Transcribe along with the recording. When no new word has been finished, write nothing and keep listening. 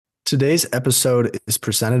Today's episode is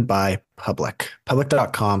presented by Public.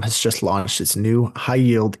 Public.com has just launched its new high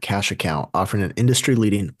yield cash account offering an industry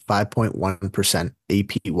leading 5.1%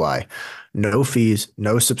 APY. No fees,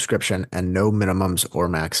 no subscription, and no minimums or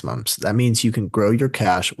maximums. That means you can grow your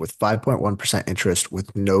cash with 5.1% interest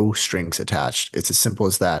with no strings attached. It's as simple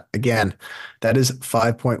as that. Again, that is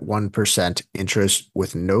 5.1% interest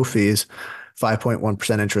with no fees.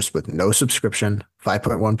 5.1% interest with no subscription,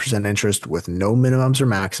 5.1% interest with no minimums or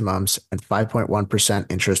maximums, and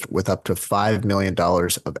 5.1% interest with up to $5 million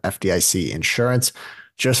of FDIC insurance.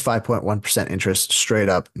 Just 5.1% interest straight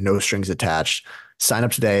up, no strings attached. Sign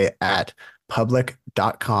up today at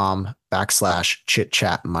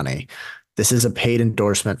public.com/chitchatmoney. This is a paid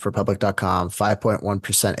endorsement for public.com,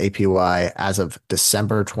 5.1% APY as of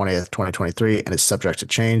December 20th, 2023, and is subject to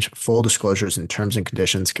change. Full disclosures and terms and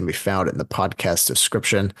conditions can be found in the podcast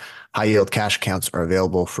description. High yield cash accounts are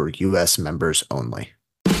available for U.S. members only.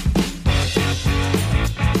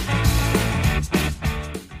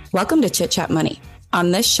 Welcome to Chit Chat Money.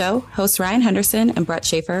 On this show, hosts Ryan Henderson and Brett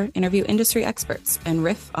Schaefer interview industry experts and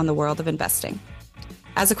riff on the world of investing.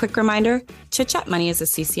 As a quick reminder, Chit Chat Money is a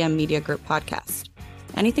CCM Media Group podcast.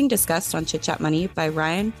 Anything discussed on Chit Chat Money by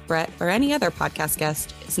Ryan, Brett, or any other podcast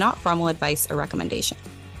guest is not formal advice or recommendation.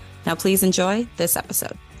 Now please enjoy this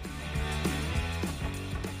episode.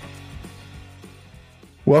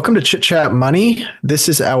 Welcome to Chit Chat Money. This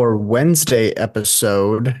is our Wednesday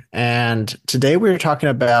episode, and today we're talking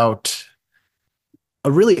about a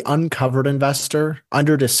really uncovered investor,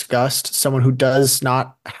 under-discussed, someone who does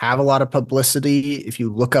not have a lot of publicity. If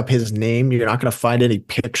you look up his name, you're not going to find any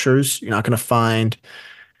pictures. You're not going to find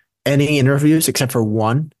any interviews except for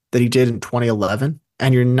one that he did in 2011.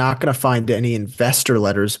 And you're not going to find any investor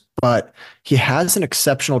letters, but he has an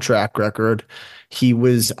exceptional track record. He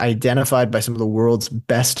was identified by some of the world's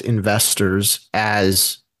best investors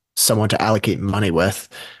as someone to allocate money with.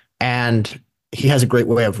 And he has a great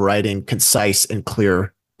way of writing concise and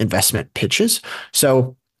clear investment pitches.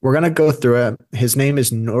 So we're going to go through it. His name is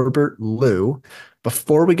Norbert Liu.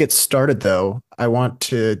 Before we get started, though, I want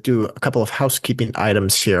to do a couple of housekeeping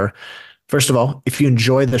items here. First of all, if you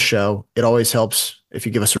enjoy the show, it always helps if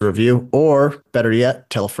you give us a review, or better yet,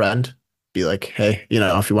 tell a friend. Be like, hey,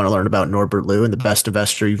 if you want to learn about Norbert Liu and the best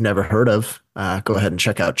investor you've never heard of, go ahead and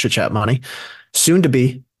check out Chit Chat Money. Soon to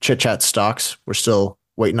be Chit Chat Stocks. We're still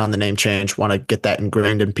waiting on the name change. Want to get that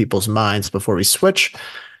ingrained in people's minds before we switch.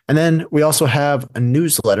 And then we also have a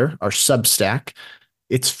newsletter, our Substack.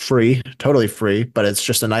 It's free, totally free, but it's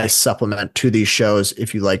just a nice supplement to these shows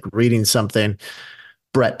if you like reading something.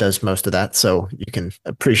 Brett does most of that, so you can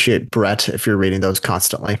appreciate Brett if you're reading those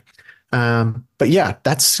constantly. But yeah,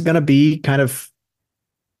 that's going to be kind of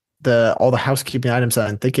all the housekeeping items that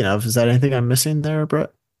I'm thinking of. Is that anything I'm missing there,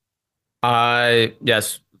 Brett?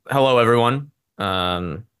 Yes. Hello, everyone.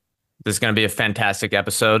 This is going to be a fantastic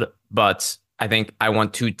episode, but I think I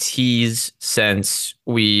want to tease, since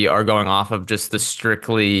we are going off of just the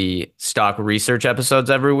strictly stock research episodes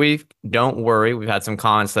every week. Don't worry. We've had some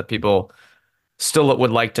comments that people still would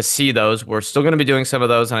like to see those. We're still going to be doing some of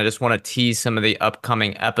those, and I just want to tease some of the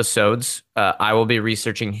upcoming episodes. I will be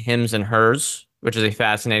researching Hims and Hers, which is a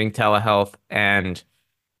fascinating telehealth and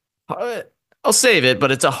I'll save it,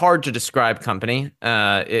 but it's a hard to describe company.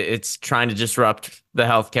 It's trying to disrupt the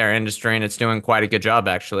healthcare industry, and it's doing quite a good job,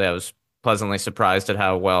 actually. I was pleasantly surprised at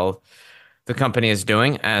how well the company is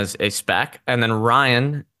doing as a SPAC. And then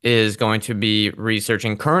Ryan is going to be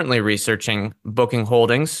currently researching Booking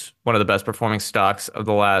Holdings, one of the best performing stocks of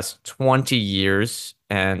the last 20 years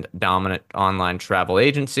and dominant online travel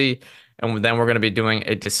agency. And then we're going to be doing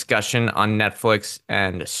a discussion on Netflix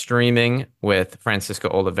and streaming with Francisco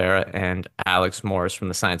Oliveira and Alex Morris from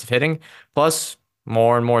The Science of Hitting, plus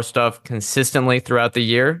more and more stuff consistently throughout the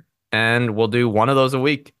year. And we'll do one of those a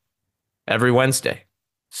week every Wednesday.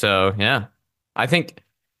 So, yeah, I think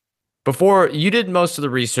before you did most of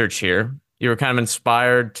the research here, you were kind of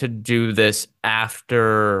inspired to do this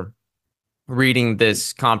after reading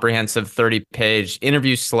this comprehensive 30-page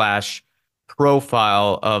interview /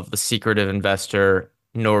 profile of the secretive investor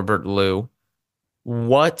Norbert Liu.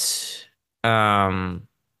 What since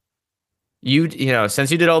you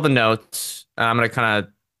did all the notes, I'm going to kind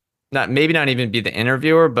of not even be the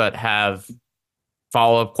interviewer, but have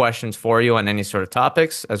follow-up questions for you on any sort of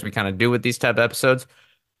topics, as we kind of do with these type of episodes.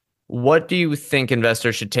 What do you think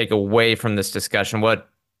investors should take away from this discussion?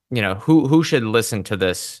 Who should listen to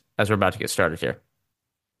this as we're about to get started here?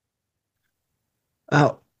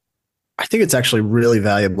 I think it's actually really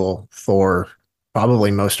valuable for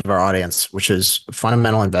probably most of our audience, which is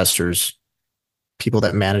fundamental investors, people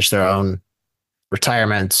that manage their own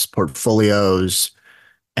retirements, portfolios,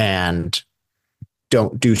 and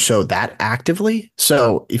don't do so that actively.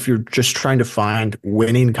 So if you're just trying to find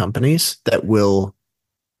winning companies that will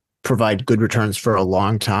provide good returns for a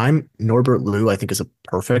long time, Norbert Liu, I think, is a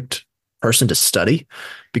perfect person to study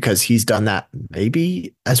because he's done that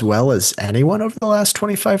maybe as well as anyone over the last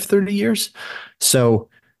 25, 30 years. So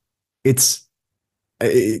it's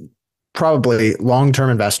probably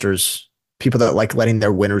long-term investors, people that like letting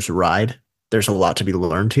their winners ride. There's a lot to be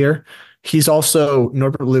learned here.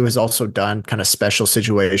 Norbert Liu has also done kind of special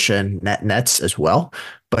situation nets as well,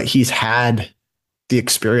 but he's had the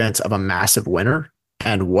experience of a massive winner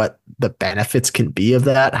and what the benefits can be of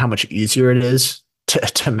that, how much easier it is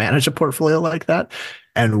to manage a portfolio like that,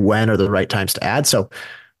 and when are the right times to add. So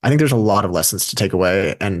I think there's a lot of lessons to take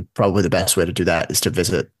away, and probably the best way to do that is to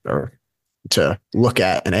visit or to look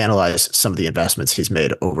at and analyze some of the investments he's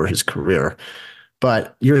made over his career.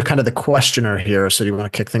 But you're kind of the questioner here, so do you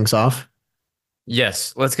want to kick things off?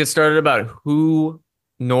 Yes, let's get started about who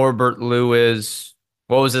Norbert Liu is.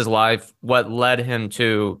 What was his life? What led him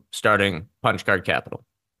to starting Punch Card Capital?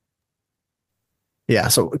 Yeah,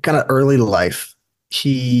 so kind of early life,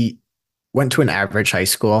 he went to an average high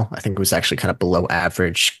school. I think it was actually kind of below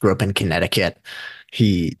average. Grew up in Connecticut.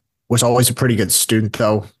 He was always a pretty good student,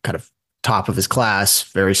 though, kind of top of his class,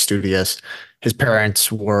 very studious. His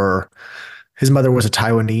parents were, his mother was a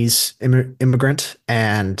Taiwanese immigrant,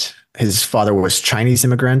 and his father was Chinese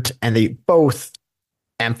immigrant, and they both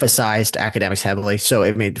emphasized academics heavily. So,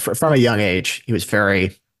 I mean, from a young age, he was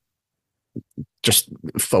very just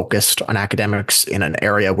focused on academics in an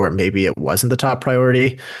area where maybe it wasn't the top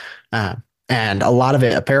priority. Uh, and a lot of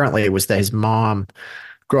it apparently was that his mom,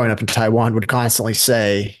 growing up in Taiwan, would constantly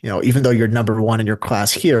say, even though you're number one in your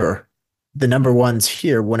class here, the number ones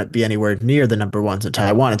here wouldn't be anywhere near the number ones in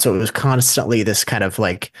Taiwan. And so it was constantly this kind of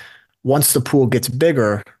like, once the pool gets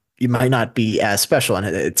bigger, you might not be as special. And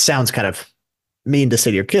it sounds kind of mean to say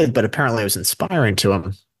to your kid, but apparently it was inspiring to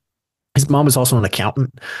him. His mom was also an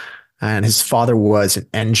accountant, and his father was an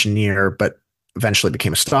engineer, but eventually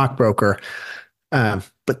became a stockbroker.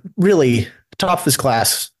 But really, top of his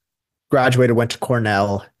class, graduated, went to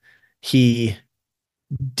Cornell. He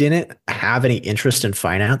didn't have any interest in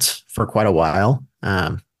finance for quite a while.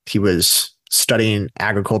 He was studying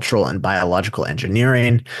agricultural and biological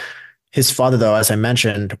engineering. His father, though, as I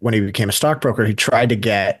mentioned, when he became a stockbroker, he tried to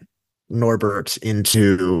get Norbert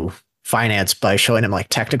into finance by showing him like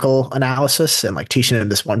technical analysis and like teaching him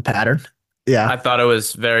this one pattern. Yeah. I thought it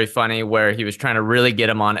was very funny where he was trying to really get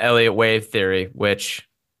him on Elliott wave theory, which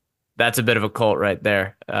that's a bit of a cult right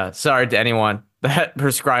there. Sorry to anyone that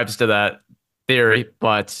prescribes to that theory,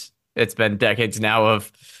 but it's been decades now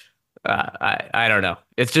of, I don't know.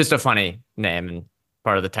 It's just a funny name and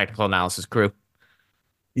part of the technical analysis crew.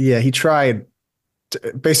 Yeah. He tried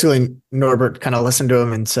basically. Norbert kind of listened to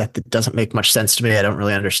him and said, "It doesn't make much sense to me. I don't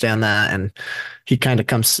really understand that." And he kind of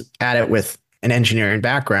comes at it with an engineering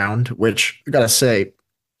background, which I gotta say,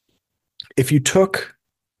 if you took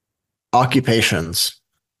occupations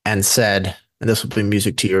and said, and this will be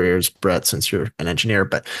music to your ears, Brett, since you're an engineer,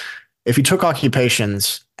 but if you took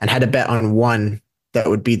occupations and had to bet on one that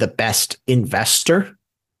would be the best investor,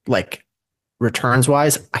 like returns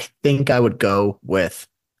wise, I think I would go with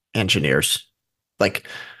engineers. Like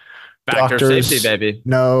Factor doctors, safety, baby.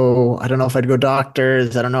 no, I don't know if I'd go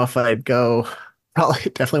doctors. I don't know if I'd go, probably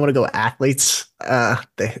definitely want to go athletes.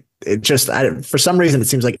 For some reason, it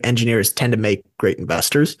seems like engineers tend to make great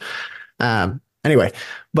investors. Anyway,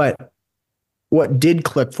 but what did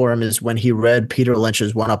click for him is when he read Peter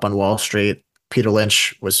Lynch's One Up on Wall Street. Peter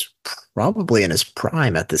Lynch was probably in his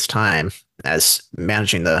prime at this time as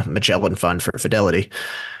managing the Magellan Fund for Fidelity.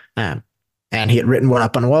 And he had written One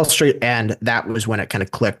Up on Wall Street, and that was when it kind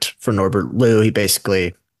of clicked for Norbert Liu. He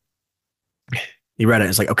read it and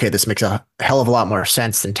was like, okay, this makes a hell of a lot more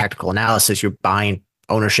sense than technical analysis. You're buying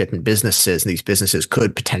ownership in businesses, and these businesses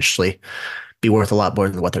could potentially be worth a lot more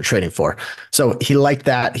than what they're trading for. So he liked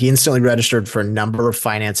that. He instantly registered for a number of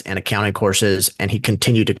finance and accounting courses, and he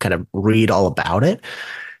continued to kind of read all about it.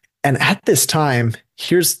 And at this time,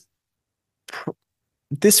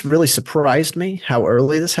 this really surprised me how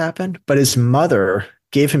early this happened, but his mother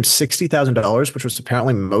gave him $60,000, which was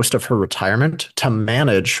apparently most of her retirement, to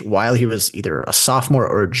manage while he was either a sophomore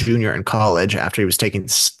or a junior in college after he was taking,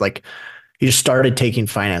 he just started taking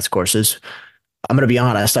finance courses. I'm going to be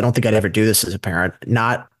honest, I don't think I'd ever do this as a parent.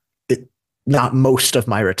 Not most of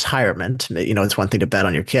my retirement. It's one thing to bet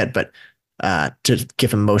on your kid, but to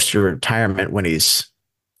give him most of your retirement when he's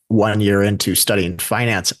 1 year into studying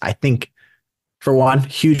finance, I think, for one,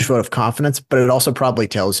 huge vote of confidence, but it also probably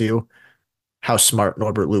tells you how smart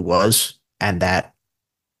Norbert Liu was, and that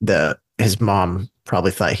his mom probably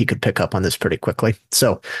thought he could pick up on this pretty quickly.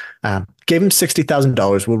 So gave him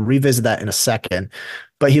 $60,000. We'll revisit that in a second.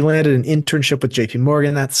 But he landed an internship with JP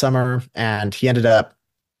Morgan that summer, and he ended up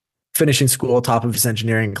finishing school, top of his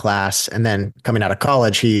engineering class. And then coming out of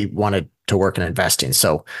college, he wanted to work in investing.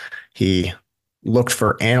 So he looked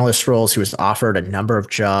for analyst roles. He was offered a number of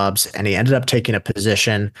jobs, and he ended up taking a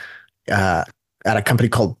position uh, at a company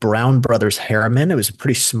called Brown Brothers Harriman. It was a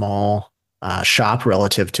pretty small shop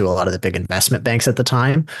relative to a lot of the big investment banks at the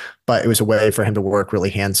time, but it was a way for him to work really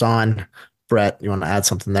hands-on. Brett, you want to add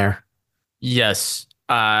something there? Yes.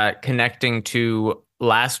 Connecting to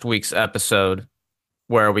last week's episode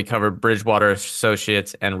where we covered Bridgewater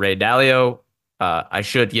Associates and Ray Dalio. I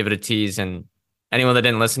should give it a tease, and anyone that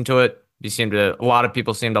didn't listen to it, a lot of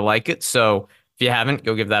people seem to like it. So if you haven't,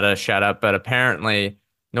 go give that a shout out. But apparently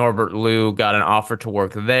Norbert Liu got an offer to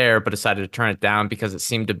work there, but decided to turn it down because it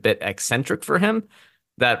seemed a bit eccentric for him.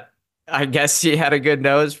 That I guess he had a good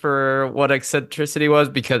nose for what eccentricity was,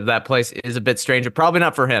 because that place is a bit strange. Probably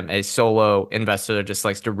not for him, a solo investor that just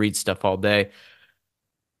likes to read stuff all day.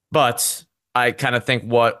 But I kind of think,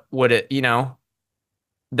 what would it,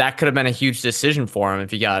 that could have been a huge decision for him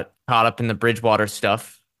if he got caught up in the Bridgewater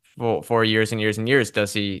stuff for years and years and years.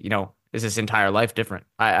 Does he, is his entire life different?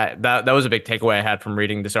 That was a big takeaway I had from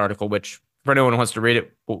reading this article, which for anyone who wants to read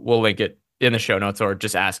it, we'll link it in the show notes, or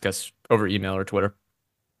just ask us over email or Twitter.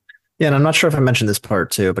 Yeah, and I'm not sure if I mentioned this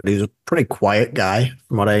part too, but he's a pretty quiet guy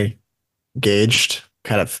from what I gauged.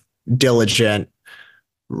 Kind of diligent,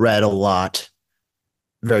 read a lot,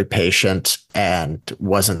 very patient, and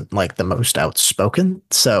wasn't like the most outspoken.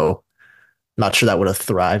 So not sure that would have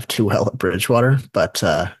thrived too well at Bridgewater, but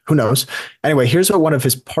who knows? Anyway, here's what one of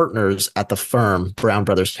his partners at the firm, Brown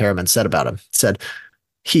Brothers Harriman, said about him. Said,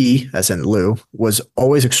 he, as in Lou, was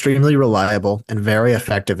always extremely reliable and very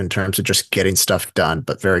effective in terms of just getting stuff done,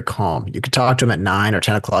 but very calm. You could talk to him at 9 or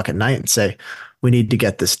 10 o'clock at night and say, we need to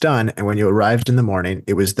get this done. And when you arrived in the morning,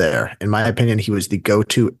 it was there. In my opinion, he was the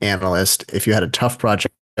go-to analyst. If you had a tough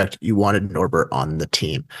project, you wanted Norbert on the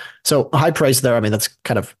team. So high price there. I mean, that's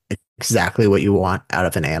kind of exactly what you want out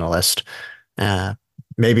of an analyst.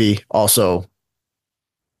 Maybe also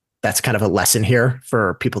that's kind of a lesson here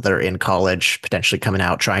for people that are in college, potentially coming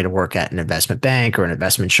out, trying to work at an investment bank or an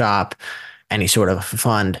investment shop, any sort of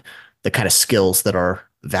fund. The kind of skills that are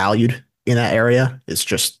valued in that area is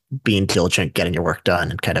just being diligent, getting your work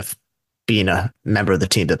done, and kind of being a member of the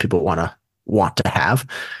team that people want to have.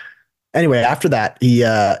 Anyway, after that, he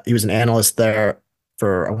was an analyst there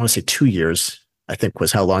for, I want to say 2 years, I think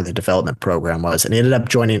was how long the development program was. And he ended up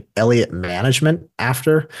joining Elliott Management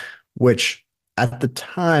after, which at the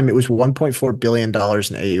time it was $1.4 billion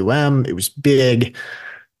in AUM. It was big,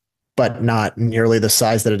 but not nearly the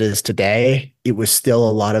size that it is today. It was still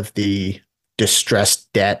a lot of the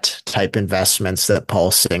distressed debt type investments that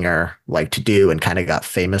Paul Singer liked to do and kind of got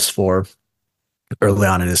famous for early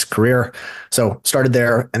on in his career. So started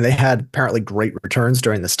there, and they had apparently great returns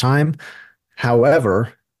during this time.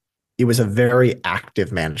 However, it was a very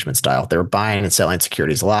active management style. They were buying and selling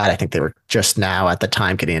securities a lot. I think they were just now at the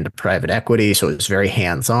time getting into private equity. So it was very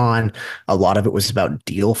hands-on. A lot of it was about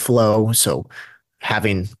deal flow. So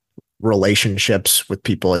having relationships with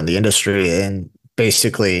people in the industry. And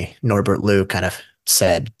basically Norbert Liu kind of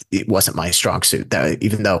said it wasn't my strong suit. That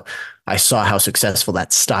even though I saw how successful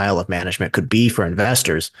that style of management could be for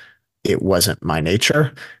investors, it wasn't my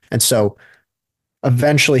nature. And so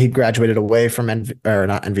eventually he graduated away from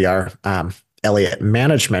Elliott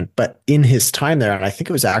Management. But in his time there, and I think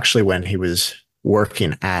it was actually when he was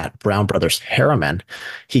working at Brown Brothers Harriman,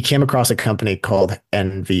 he came across a company called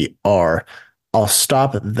NVR. I'll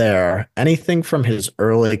stop there. Anything from his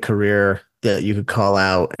early career that you could call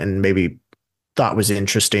out and maybe thought was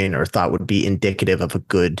interesting or thought would be indicative of a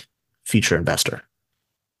good future investor?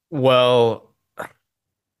 Well,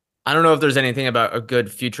 I don't know if there's anything about a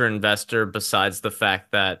good future investor besides the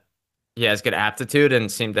fact that he has good aptitude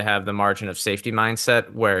and seemed to have the margin of safety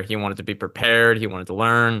mindset where he wanted to be prepared. He wanted to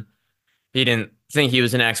learn. He didn't think he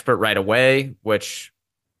was an expert right away, which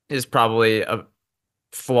is probably a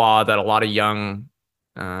flaw that a lot of young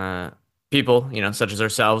people, such as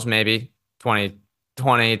ourselves, maybe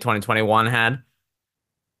 2020, 2021 had.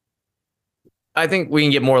 I think we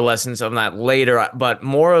can get more lessons on that later, but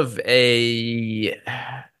more of a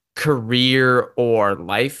career or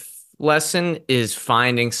life lesson is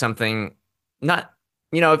finding something not,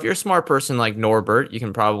 if you're a smart person like Norbert, you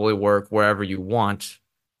can probably work wherever you want,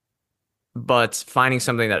 but finding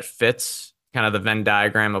something that fits kind of the Venn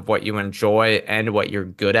diagram of what you enjoy and what you're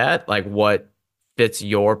good at, like what fits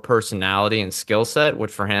your personality and skill set,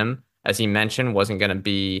 which for him, as he mentioned, wasn't going to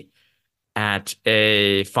be at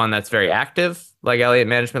a fund that's very active, like Elliott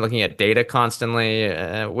Management, looking at data constantly,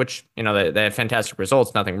 which, they have fantastic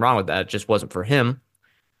results. Nothing wrong with that. It just wasn't for him.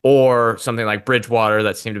 Or something like Bridgewater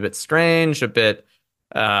that seemed a bit strange, a bit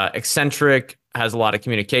eccentric, has a lot of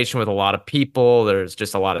communication with a lot of people. There's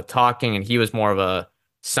just a lot of talking, and he was more of a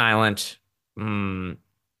silent,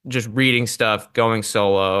 just reading stuff, going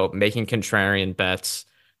solo, making contrarian bets.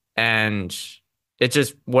 And it's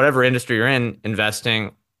just whatever industry you're in,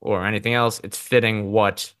 investing or anything else, it's fitting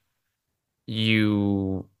what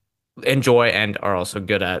you enjoy and are also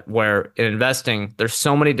good at. Where in investing, there's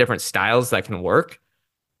so many different styles that can work.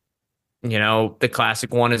 The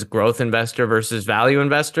classic one is growth investor versus value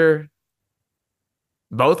investor.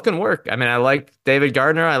 Both can work. I mean, I like David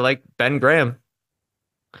Gardner. I like Ben Graham.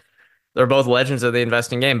 They're both legends of the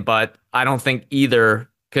investing game, but I don't think either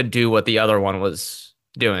could do what the other one was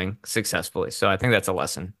doing successfully. So I think that's a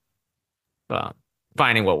lesson. Uh,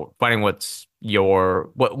 finding what's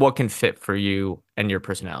what can fit for you and your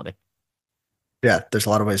personality. Yeah, there's a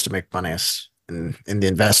lot of ways to make money in the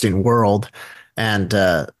investing world. And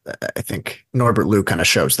I think Norbert Liu kind of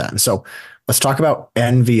shows that. And so let's talk about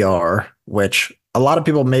NVR, which a lot of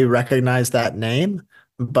people may recognize that name,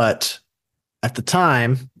 but at the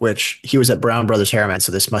time, which he was at Brown Brothers Harriman,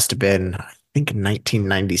 so this must have been, I think,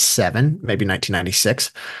 1997, maybe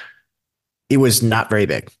 1996. It was not very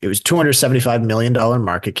big. It was $275 million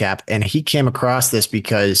market cap. And he came across this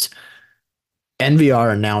because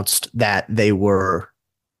NVR announced that they were,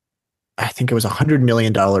 I think it was $100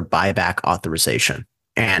 million buyback authorization.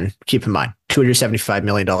 And keep in mind, $275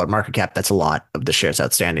 million market cap, that's a lot of the shares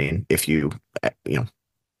outstanding if you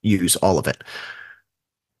use all of it.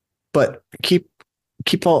 But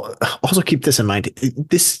also keep this in mind.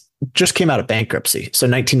 This just came out of bankruptcy. So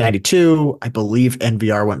 1992, I believe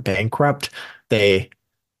NVR went bankrupt. They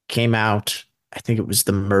came out, I think it was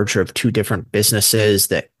the merger of two different businesses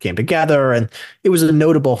that came together, and it was a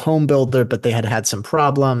notable home builder, but they had some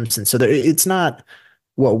problems. And so it's not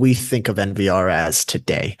what we think of NVR as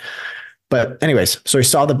today. But anyways, so he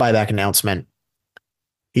saw the buyback announcement.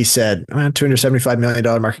 He said, $275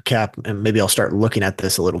 million market cap, and maybe I'll start looking at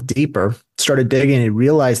this a little deeper. Started digging, and he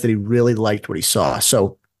realized that he really liked what he saw.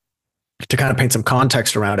 So to kind of paint some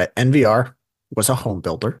context around it, NVR was a home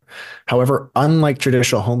builder. However, unlike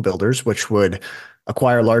traditional home builders, which would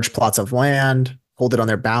acquire large plots of land, hold it on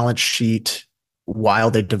their balance sheet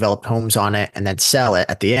while they developed homes on it, and then sell it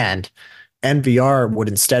at the end, NVR would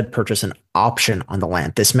instead purchase an option on the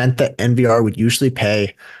land. This meant that NVR would usually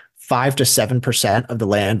pay 5 to 7% of the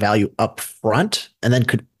land value up front, and then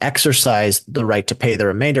could exercise the right to pay the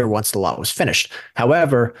remainder once the lot was finished.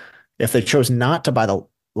 However, if they chose not to buy the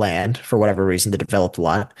land for whatever reason, the developed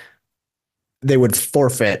lot, they would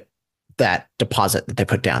forfeit that deposit that they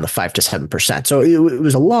put down, the 5 to 7%. So it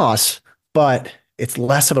was a loss, but it's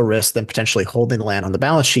less of a risk than potentially holding the land on the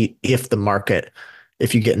balance sheet if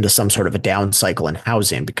you get into some sort of a down cycle in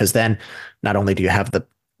housing, because then not only do you have the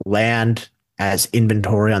land as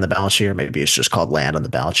inventory on the balance sheet, or maybe it's just called land on the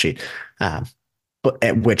balance sheet,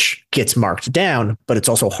 which gets marked down, but it's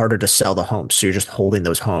also harder to sell the homes. So you're just holding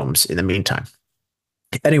those homes in the meantime.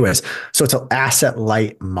 Anyways, so it's an asset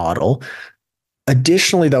light model.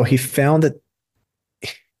 Additionally, though, he found that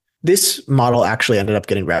this model actually ended up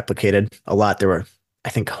getting replicated a lot. There were, I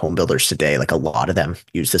think, home builders today, like a lot of them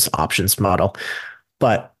use this options model.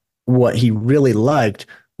 But what he really liked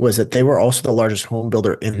was that they were also the largest home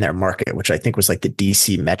builder in their market, which I think was like the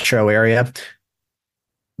DC metro area.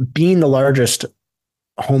 Being the largest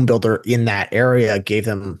home builder in that area gave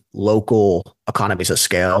them local economies of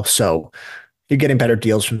scale. So you're getting better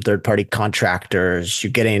deals from third-party contractors.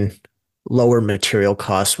 You're getting lower material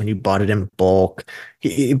costs when you bought it in bulk.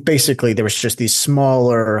 Basically, there was just these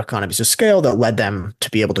smaller economies of scale that led them to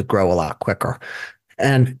be able to grow a lot quicker.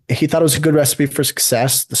 And he thought it was a good recipe for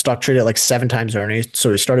success. The stock traded at like 7 times earnings.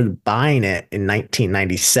 So he started buying it in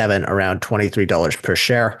 1997, around $23 per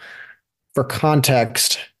share. For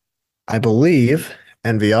context, I believe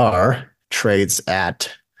NVR trades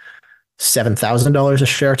at $7,000 a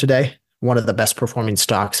share today. One of the best performing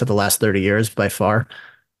stocks of the last 30 years by far.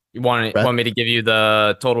 You want me to give you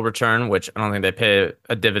the total return, which I don't think they pay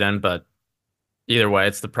a dividend, but either way,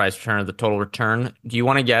 it's the price return of the total return. Do you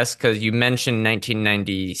want to guess? Because you mentioned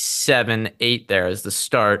 1997, 8 there as the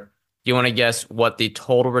start. Do you want to guess what the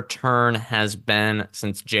total return has been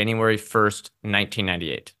since January 1st,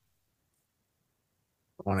 1998?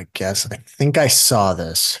 I want to guess. I think I saw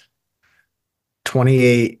this.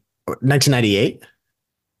 1998?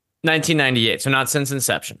 1998, so not since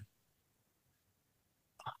inception.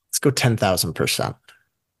 Let's go 10,000%.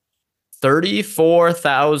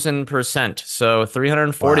 34,000%. So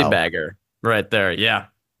 340 Wow. bagger. right there. Yeah.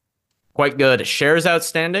 Quite good. Shares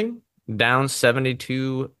outstanding down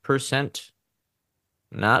 72%.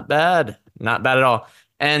 Not bad. Not bad at all.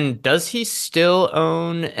 And does he still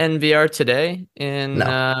own NVR today in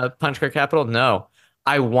No. Punch Card Capital? No.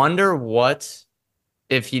 I wonder what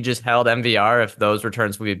if he just held MVR, if those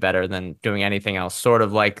returns would be better than doing anything else. Sort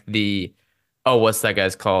of like oh, what's that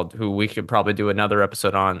guy's called? Who we could probably do another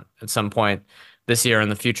episode on at some point this year in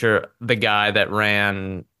the future. The guy that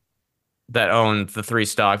owned the three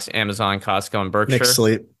stocks, Amazon, Costco, and Nick Berkshire.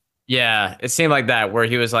 Sleep. Yeah, it seemed like that, where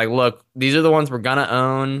he was like, look, these are the ones we're gonna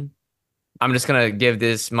own. I'm just gonna give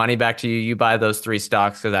this money back to you. You buy those three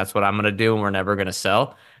stocks because that's what I'm gonna do, and we're never gonna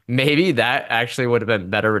sell. Maybe that actually would have been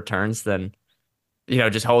better returns than,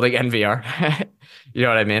 just holding NVR. You know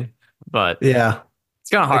what I mean? But Yeah. it's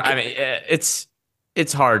kind of hard. I Like, mean,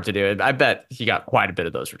 it's hard to do. I bet he got quite a bit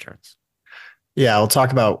of those returns. yeah, we'll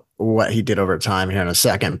talk about what he did over time here in a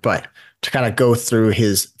second, but to kind of go through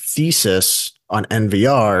his thesis on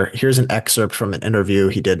NVR, here's an excerpt from an interview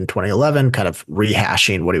he did in 2011, kind of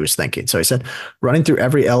rehashing what he was thinking. So he said, running through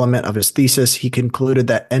every element of his thesis, he concluded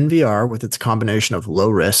that NVR, with its combination of low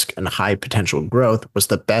risk and high potential growth, was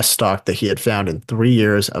the best stock that he had found in 3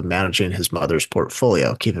 years of managing his mother's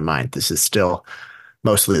portfolio. Keep in mind, this is still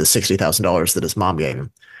mostly the $60,000 that his mom gave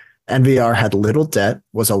him. NVR had little debt,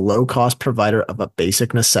 was a low-cost provider of a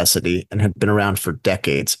basic necessity, and had been around for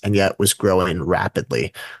decades, and yet was growing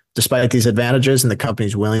rapidly. Despite these advantages and the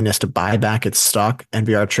company's willingness to buy back its stock,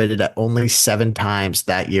 NVR traded at only 7 times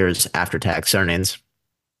that year's after-tax earnings.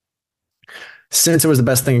 Since it was the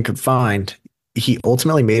best thing he could find, he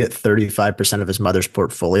ultimately made it 35% of his mother's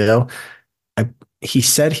portfolio. He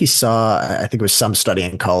said he saw, I think it was some study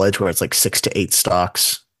in college where it's like 6 to 8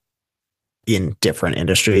 stocks in different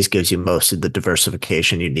industries gives you most of the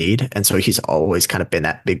diversification you need. And so he's always kind of been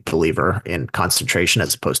that big believer in concentration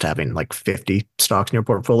as opposed to having like 50 stocks in your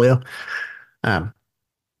portfolio. Um,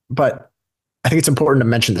 but I think it's important to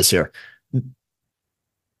mention this here.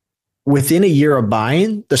 Within a year of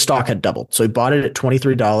buying, the stock had doubled. So he bought it at $23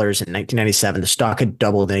 in 1997. The stock had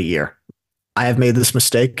doubled in a year. I have made this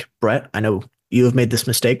mistake, Brett. I know you have made this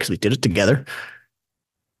mistake because we did it together.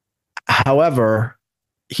 However,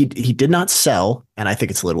 he did not sell, and I think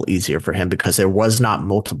it's a little easier for him because there was not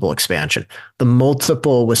multiple expansion. The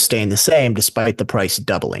multiple was staying the same despite the price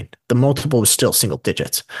doubling. The multiple was still single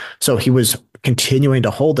digits. So he was continuing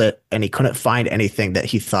to hold it, and he couldn't find anything that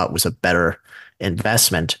he thought was a better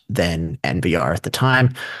investment than NVR at the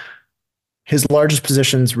time. His largest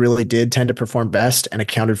positions really did tend to perform best and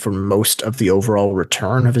accounted for most of the overall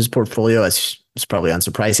return of his portfolio, as is probably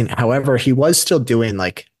unsurprising. However, he was still doing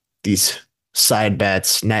like these side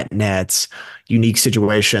bets, net nets, unique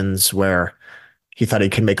situations where he thought he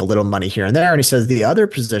could make a little money here and there. And he says the other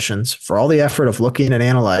positions, for all the effort of looking and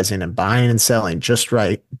analyzing and buying and selling just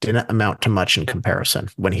right, didn't amount to much in comparison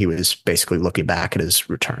when he was basically looking back at his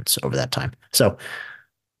returns over that time. So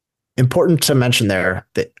important to mention there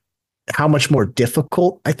that how much more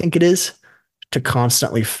difficult I think it is to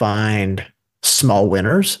constantly find small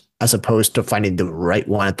winners as opposed to finding the right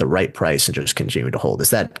one at the right price and just continuing to hold.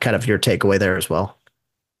 Is that kind of your takeaway there as well?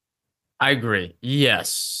 I agree.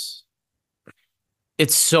 Yes.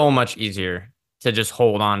 It's so much easier to just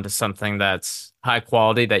hold on to something that's high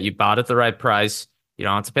quality that you bought at the right price. You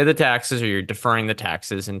don't have to pay the taxes or you're deferring the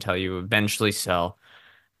taxes until you eventually sell.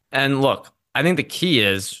 And look, I think the key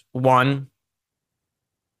is one,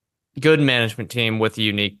 good management team with a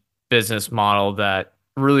unique business model that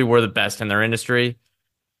really were the best in their industry.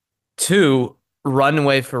 Two,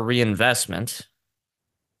 runway for reinvestment.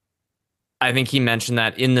 I think he mentioned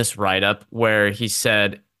that in this write-up where he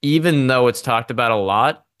said, even though it's talked about a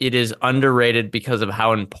lot, it is underrated because of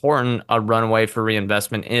how important a runway for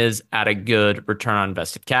reinvestment is at a good return on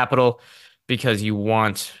invested capital. Because if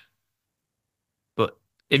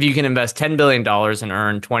you can invest $10 billion and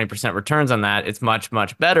earn 20% returns on that, it's much,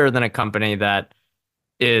 much better than a company that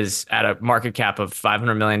is at a market cap of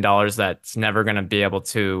 $500 million that's never going to be able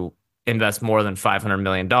to invest more than $500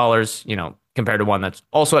 million, compared to one that's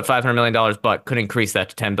also at $500 million, but could increase that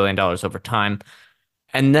to $10 billion over time.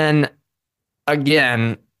 And then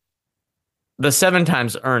again, the 7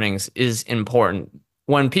 times earnings is important.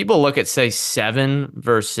 When people look at, say, 7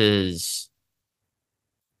 versus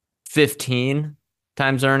 15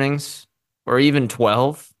 times earnings, or even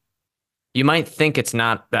 12, you might think it's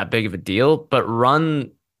not that big of a deal, but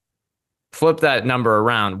flip that number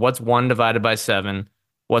around. What's 1 divided by 7?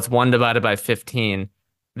 What's 1 divided by 15?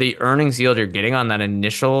 The earnings yield you're getting on that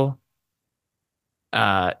initial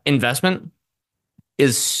investment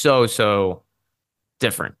is so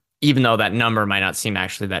different. even though that number might not seem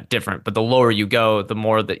actually that different. But the lower you go, the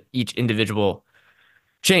more that each individual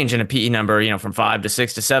change in a PE number, from 5 to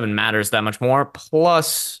 6 to 7 matters that much more.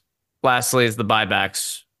 Plus, lastly, is the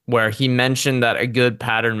buybacks, where he mentioned that a good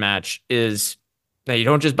pattern match is that you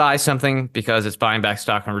don't just buy something because it's buying back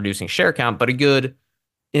stock and reducing share count, but a good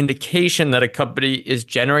indication that a company is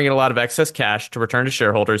generating a lot of excess cash to return to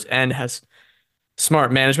shareholders and has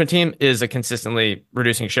smart management team is a consistently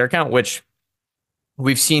reducing share count, which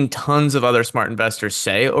we've seen tons of other smart investors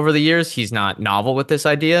say over the years. He's not novel with this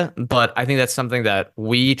idea, but I think that's something that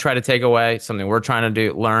we try to take away, something we're trying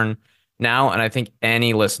to learn now, and I think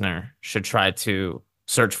any listener should try to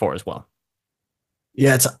search for as well.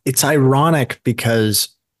 Yeah, it's ironic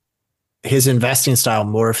because his investing style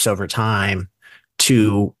morphs over time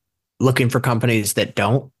to looking for companies that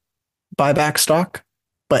don't buy back stock.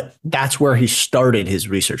 But that's where he started his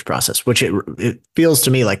research process, which it feels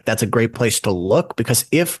to me like that's a great place to look, because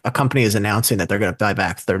if a company is announcing that they're going to buy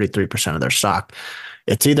back 33% of their stock,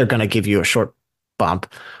 it's either going to give you a short bump,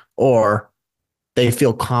 or they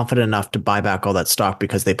feel confident enough to buy back all that stock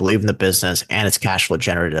because they believe in the business and it's cash flow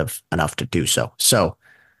generative enough to do so. So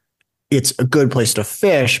it's a good place to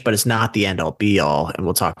fish, but it's not the end all be all. And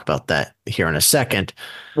we'll talk about that here in a second.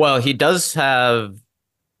 Well, he does have,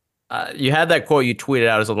 you had that quote you tweeted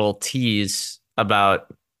out as a little tease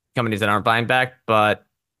about companies that aren't buying back, but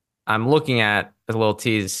I'm looking at a little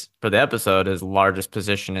tease for the episode. His largest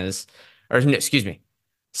position is, or excuse me,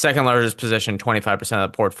 second largest position, 25%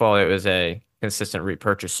 of the portfolio, is a consistent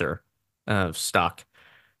repurchaser of stock.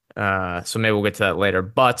 So maybe we'll get to that later.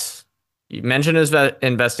 But you mentioned his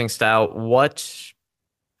investing style.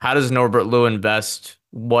 How does Norbert Liu invest?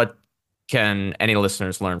 What can any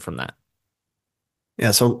listeners learn from that?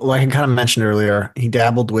 Yeah, so like I kind of mentioned earlier, he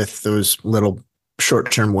dabbled with those little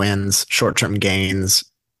short-term wins, short-term gains,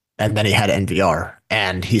 and then he had NVR.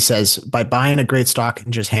 And he says, by buying a great stock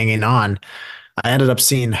and just hanging on, I ended up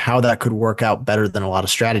seeing how that could work out better than a lot of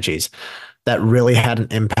strategies. That really had an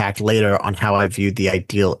impact later on how I viewed the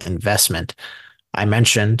ideal investment. I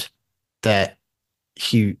mentioned that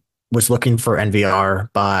he was looking for NVR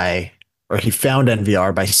or he found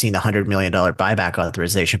NVR by seeing the $100 million buyback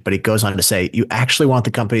authorization. But he goes on to say, you actually want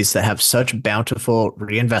the companies that have such bountiful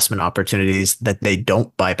reinvestment opportunities that they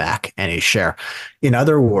don't buy back any share. In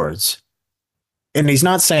other words, and he's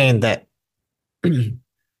not saying that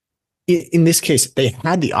in this case, they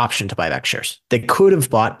had the option to buy back shares. They could have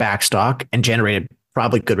bought back stock and generated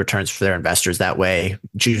probably good returns for their investors that way,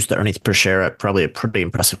 juice the earnings per share at probably a pretty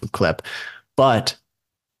impressive clip. But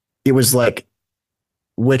it was like,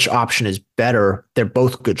 which option is better? They're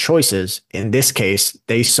both good choices. In this case,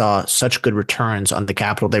 they saw such good returns on the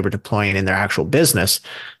capital they were deploying in their actual business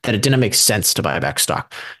that it didn't make sense to buy back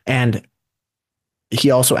stock. And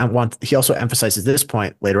he also emphasizes this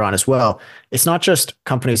point later on as well. It's not just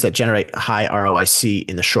companies that generate high ROIC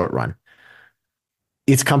in the short run.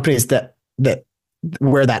 It's companies that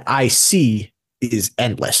where that IC is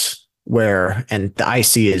endless, and the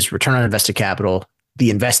IC is return on invested capital, the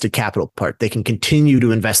invested capital part. They can continue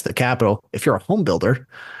to invest the capital. If you're a home builder,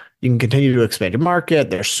 you can continue to expand your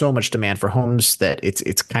market. There's so much demand for homes that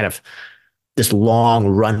it's kind of this long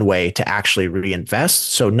runway to actually reinvest.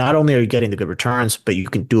 So not only are you getting the good returns, but you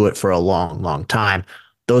can do it for a long, long time.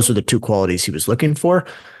 Those are the two qualities he was looking for.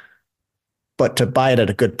 But to buy it at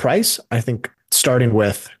a good price, I think starting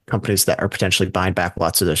with companies that are potentially buying back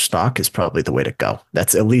lots of their stock is probably the way to go.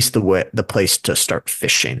 That's at least the place to start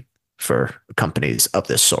fishing for companies of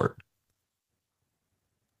this sort.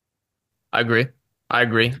 I agree.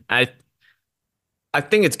 I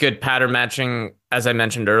think it's good pattern matching, as I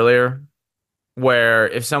mentioned earlier, where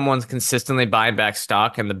if someone's consistently buying back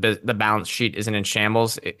stock and the balance sheet isn't in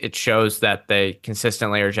shambles, it shows that they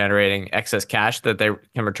consistently are generating excess cash that they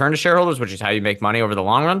can return to shareholders, which is how you make money over the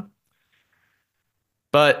long run.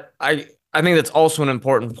 But I think that's also an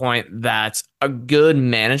important point, that a good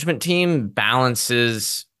management team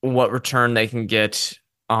balances what return they can get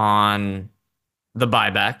on the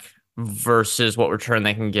buyback versus what return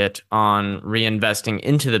they can get on reinvesting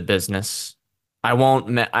into the business.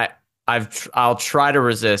 I'll try to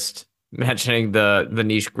resist mentioning the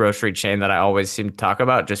niche grocery chain that I always seem to talk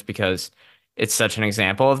about, just because it's such an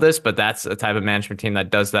example of this, but that's a type of management team that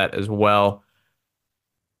does that as well,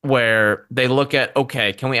 where they look at,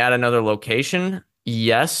 okay, can we add another location?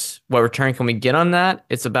 Yes. What return can we get on that?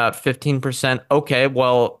 It's about 15%. Okay,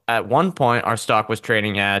 well, at one point, our stock was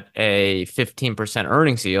trading at a 15%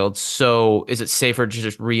 earnings yield. So is it safer to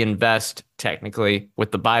just reinvest technically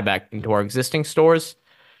with the buyback into our existing stores?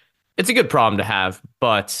 It's a good problem to have.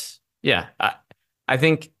 But yeah, I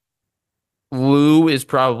think Lou is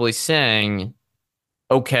probably saying,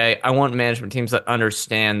 okay, I want management teams that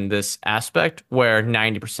understand this aspect where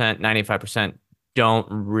 90%, 95% don't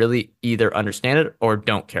really either understand it or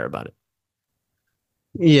don't care about it.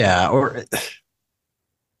 Yeah, or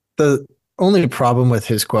the only problem with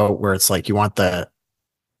his quote where it's like you want the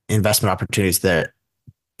investment opportunities that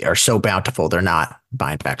are so bountiful they're not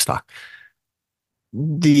buying back stock.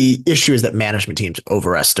 The issue is that management teams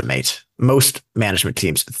overestimate. Most management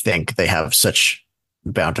teams think they have such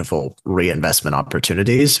bountiful reinvestment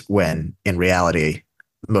opportunities when in reality,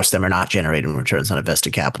 most of them are not generating returns on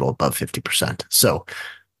invested capital above 50%. So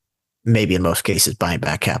maybe in most cases, buying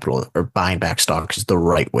back capital or buying back stock is the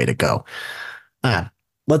right way to go. Uh,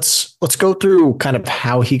 let's go through kind of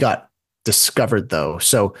how he got discovered though.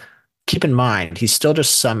 So keep in mind, he's still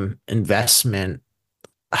just some investment.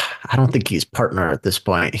 I don't think he's partner at this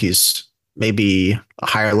point. He's maybe a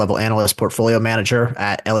higher level analyst, portfolio manager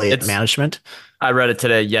at Elliott It's, Management. I read it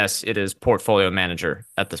today. Yes, it is portfolio manager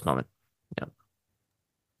at this moment. Yeah.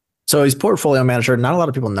 So he's portfolio manager. Not a lot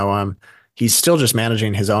of people know him. He's still just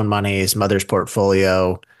managing his own money, his mother's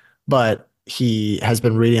portfolio, but he has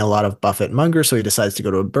been reading a lot of Buffett Munger. So he decides to go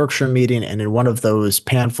to a Berkshire meeting. And in one of those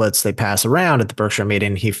pamphlets they pass around at the Berkshire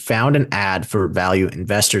meeting, he found an ad for Value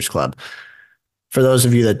Investors Club. For those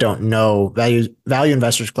of you that don't know, Value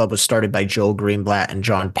Investors Club was started by Joel Greenblatt and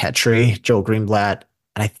John Petrie. Joel Greenblatt,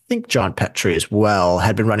 and I think John Petrie as well,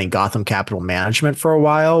 had been running Gotham Capital Management for a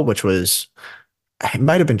while, which was, it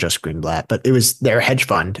might have been just Greenblatt, but it was their hedge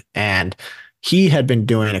fund. And he had been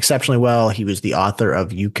doing exceptionally well. He was the author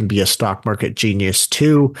of You Can Be a Stock Market Genius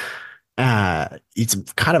Too. He's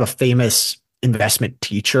kind of a famous investment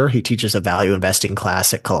teacher. He teaches a value investing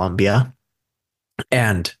class at Columbia.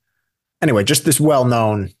 And anyway, just this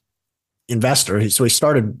well-known investor. So he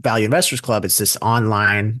started Value Investors Club. It's this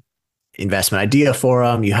online investment idea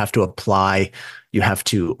forum. You have to apply. You have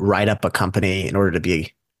to write up a company in order to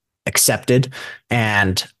be accepted.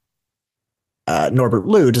 And Norbert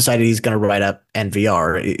Liu decided he's going to write up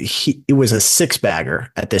NVR. It was a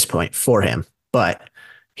six-bagger at this point for him, but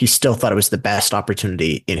he still thought it was the best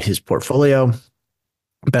opportunity in his portfolio,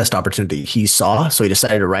 best opportunity he saw. So he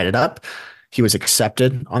decided to write it up. He was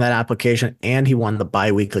accepted on that application, and he won the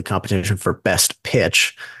biweekly competition for best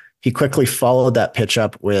pitch. He quickly followed that pitch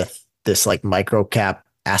up with this like micro cap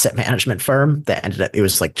asset management firm that ended up, it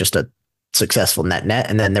was like just a successful net.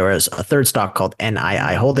 And then there was a third stock called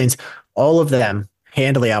NII Holdings. All of them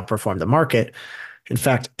handily outperformed the market. In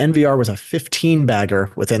fact, NVR was a 15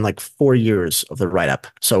 bagger within like 4 years of the write up.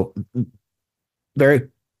 So very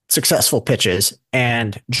successful pitches.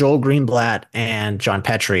 And Joel Greenblatt and John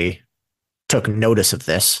Petrie took notice of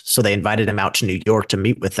this. So they invited him out to New York to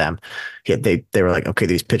meet with them. They were like, okay,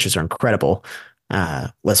 these pitches are incredible.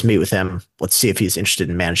 Let's meet with him. Let's see if he's interested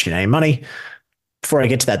in managing any money. Before I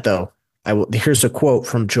get to that, though, here's a quote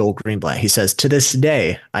from Joel Greenblatt. He says, "To this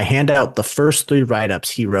day, I hand out the first 3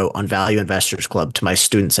 write-ups he wrote on Value Investors Club to my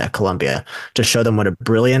students at Columbia to show them what a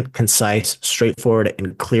brilliant, concise, straightforward,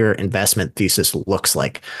 and clear investment thesis looks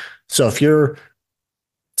like." So if you're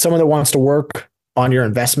someone that wants to work on your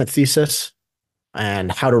investment thesis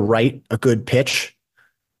and how to write a good pitch,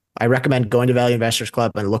 I recommend going to Value Investors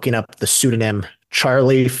Club and looking up the pseudonym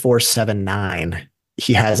Charlie479.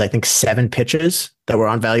 He has, I think, 7 pitches that were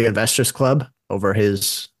on Value Investors Club over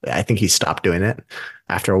his, I think he stopped doing it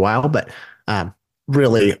after a while, but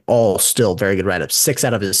really all still very good write-ups. 6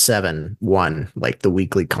 out of his 7 won like the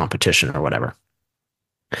weekly competition or whatever.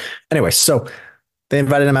 Anyway, so they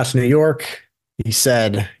invited him out to New York. He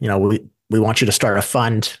said, we want you to start a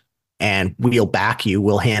fund and we'll back you.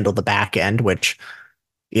 We'll handle the back end, which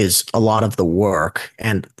is a lot of the work.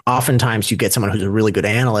 And oftentimes you get someone who's a really good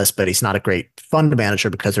analyst, but he's not a great fund manager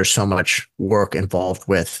because there's so much work involved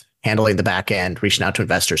with handling the back end, reaching out to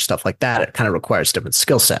investors, stuff like that. It kind of requires a different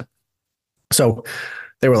skill set. So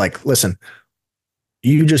they were like, listen,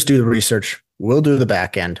 you just do the research. We'll do the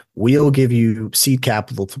back end. We'll give you seed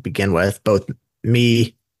capital to begin with, both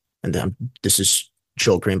me, and this is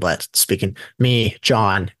Joel Greenblatt speaking, me,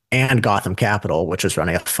 John, and Gotham Capital, which was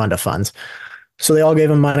running a fund of funds. So they all gave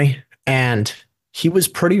him money, and he was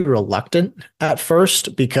pretty reluctant at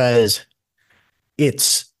first because he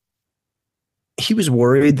was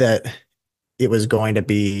worried that it was going to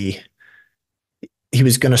be, he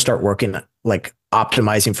was going to start working like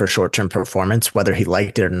optimizing for short-term performance, whether he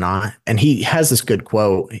liked it or not. And he has this good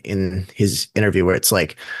quote in his interview where it's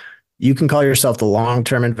like, you can call yourself the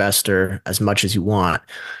long-term investor as much as you want,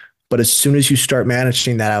 but as soon as you start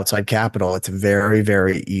managing that outside capital, it's very,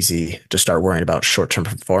 very easy to start worrying about short-term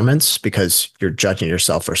performance because you're judging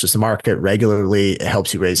yourself versus the market regularly. It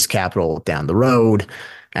helps you raise capital down the road.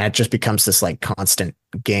 And it just becomes this like constant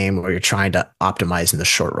game where you're trying to optimize in the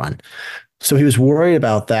short run. So he was worried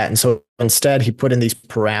about that. And so instead, he put in these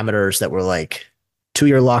parameters that were like 2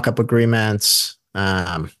 year lockup agreements,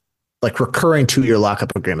 like recurring 2 year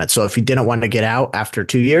lockup agreements. So if you didn't want to get out after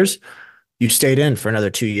 2 years, you stayed in for another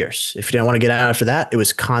 2 years. If you didn't want to get out after that, it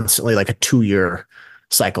was constantly like a 2 year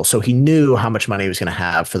cycle. So he knew how much money he was going to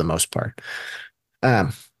have for the most part.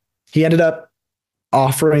 Um, he ended up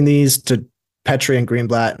offering these to Petrie and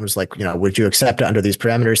Greenblatt and was like, would you accept it under these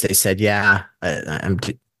parameters? They said, yeah,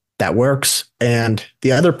 that works. And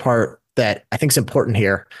the other part that I think is important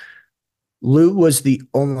here, Lou was the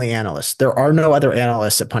only analyst. There are no other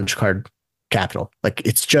analysts at Punch Card Capital. Like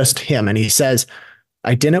it's just him. And he says,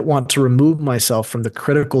 I didn't want to remove myself from the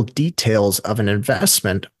critical details of an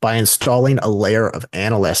investment by installing a layer of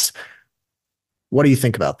analysts. What do you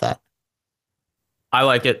think about that? I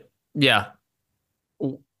like it. Yeah.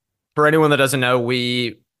 For anyone that doesn't know,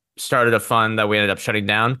 we started a fund that we ended up shutting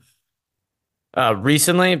down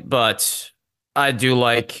recently, but I do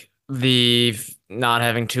like the not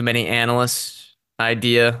having too many analysts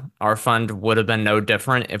idea. Our fund would have been no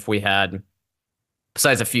different if we had,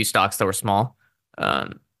 besides a few stocks that were small,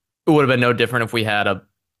 it would have been no different if we had a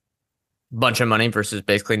bunch of money versus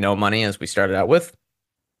basically no money as we started out with.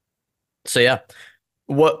 So yeah,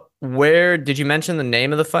 where did you mention the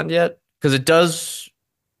name of the fund yet? Because it does,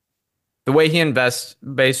 the way he invests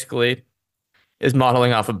basically is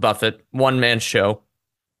modeling off of Buffett, one man show,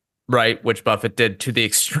 right? Which Buffett did to the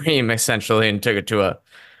extreme essentially and took it to a,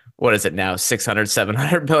 what is it now, 600,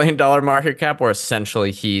 $700 billion market cap, where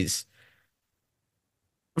essentially he's,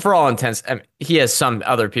 for all intents, I mean, he has some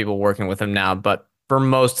other people working with him now, but for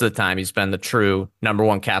most of the time, he's been the true number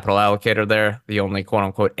one capital allocator there, the only quote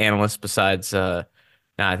unquote analyst besides, now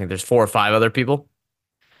I think there's 4 or 5 other people.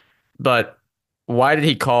 But why did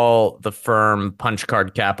he call the firm Punch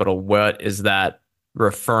Card Capital? What is that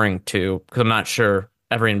referring to? Because I'm not sure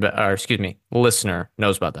every, listener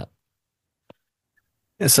knows about that.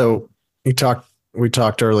 Yeah, so we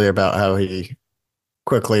talked earlier about how he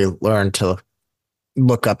quickly learned to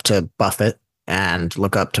look up to Buffett and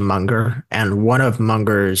look up to Munger. And one of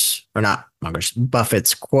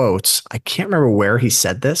Buffett's quotes, I can't remember where he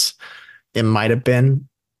said this. It might have been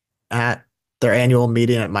at their annual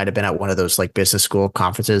meeting. It might have been at one of those like business school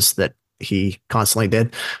conferences that he constantly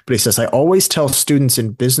did. But he says, I always tell students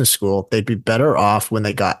in business school they'd be better off when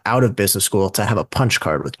they got out of business school to have a punch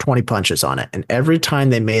card with 20 punches on it. And every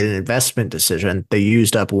time they made an investment decision, they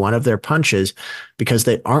used up one of their punches because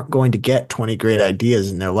they aren't going to get 20 great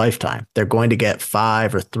ideas in their lifetime. They're going to get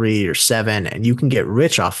 5 or 3 or 7, and you can get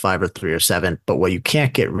rich off 5 or 3 or 7. But what you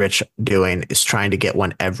can't get rich doing is trying to get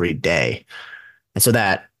one every day. And so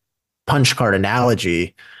that punch card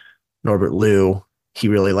analogy, Norbert Liu, he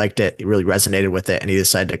really liked it. He really resonated with it. And he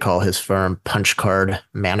decided to call his firm Punch Card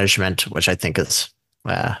Management, which I think is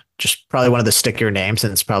just probably one of the stickier names.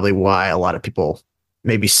 And it's probably why a lot of people,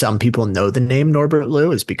 maybe some people know the name Norbert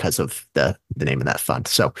Liu is because of the name of that fund.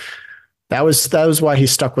 So that was why he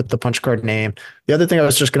stuck with the Punch Card name. The other thing I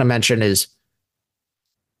was just going to mention is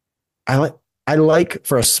I like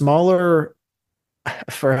for a smaller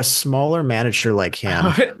manager like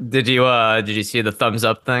him. Did you see the thumbs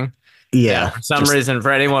up thing? Yeah. For some reason,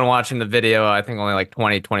 for anyone watching the video, I think only like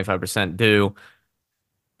 25% do.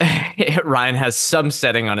 Ryan has some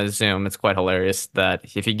setting on his Zoom. It's quite hilarious that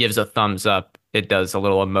if he gives a thumbs up, it does a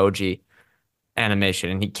little emoji animation,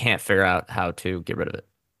 and he can't figure out how to get rid of it.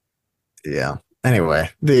 Yeah. Anyway,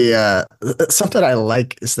 the something I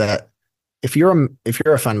like is that if you're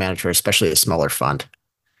a fund manager, especially a smaller fund,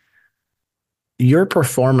 your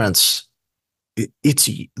performance, it's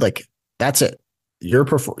like that's it.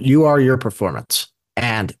 You are your performance.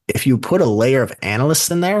 And if you put a layer of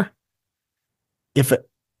analysts in there, if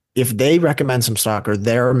they recommend some stock or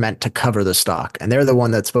they're meant to cover the stock and they're the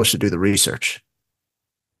one that's supposed to do the research,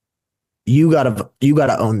 you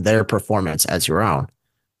gotta own their performance as your own.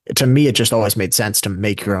 To me, it just always made sense to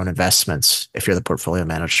make your own investments. If you're the portfolio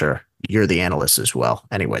manager, you're the analyst as well.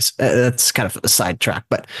 Anyways, that's kind of a sidetrack,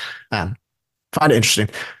 but find it interesting.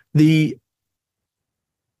 The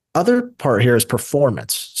other part here is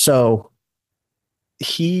performance. So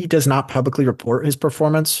he does not publicly report his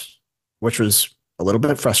performance, which was a little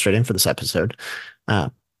bit frustrating for this episode.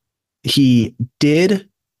 He did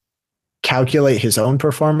calculate his own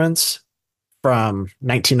performance from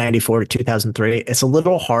 1994 to 2003. It's a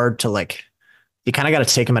little hard to you kind of got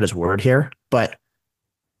to take him at his word here, but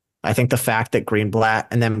I think the fact that Greenblatt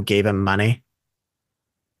and them gave him money,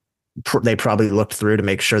 they probably looked through to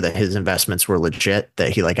make sure that his investments were legit,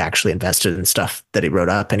 that he actually invested in stuff that he wrote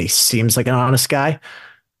up, and he seems like an honest guy.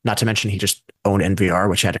 Not to mention he just owned NVR,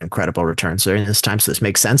 which had incredible returns during this time. So this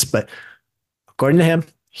makes sense. But according to him,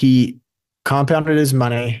 he compounded his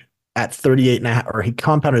money at 38 and a half, or he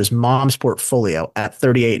compounded his mom's portfolio at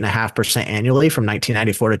 38.5% annually from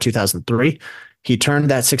 1994 to 2003. He turned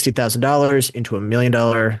that $60,000 into $1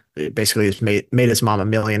 million. It basically has made his mom a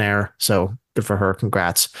millionaire. So good for her.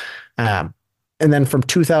 Congrats. And then from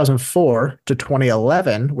 2004 to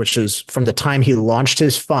 2011, which is from the time he launched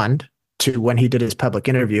his fund to when he did his public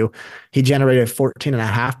interview, he generated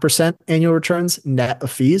 14.5% annual returns net of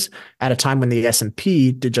fees at a time when the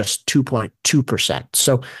S&P did just 2.2%.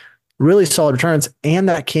 So really solid returns. And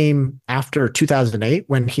that came after 2008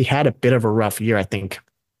 when he had a bit of a rough year. I think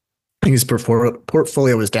his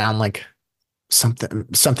portfolio was down like something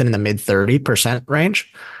in the mid 30%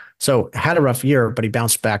 range. So had a rough year, but he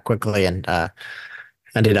bounced back quickly and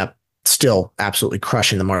ended up still absolutely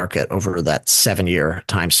crushing the market over that 7-year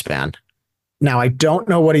time span. Now, I don't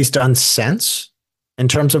know what he's done since in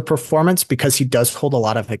terms of performance because he does hold a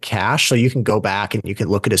lot of the cash. So you can go back and you can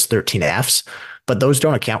look at his 13Fs, but those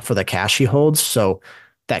don't account for the cash he holds. So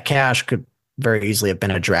that cash could very easily have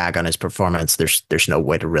been a drag on his performance. There's no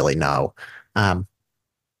way to really know.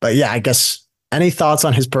 But yeah, I guess any thoughts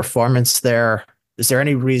on his performance there? Is there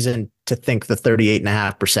any reason to think the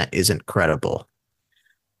 38.5% isn't credible?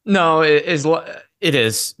 No, it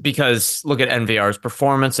is because look at NVR's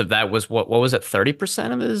performance. If that was what was it,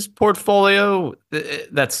 30% of his portfolio,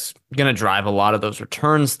 that's going to drive a lot of those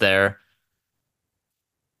returns there.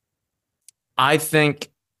 I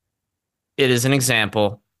think it is an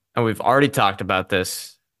example, and we've already talked about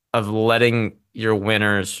this, of letting your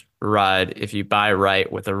winners ride if you buy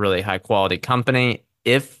right with a really high quality company.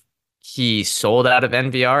 If he sold out of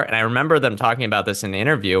NVR, and I remember them talking about this in the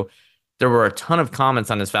interview, there were a ton of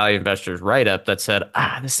comments on this Value Investors write-up that said,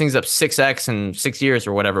 this thing's up 6x in 6 years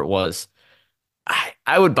or whatever it was.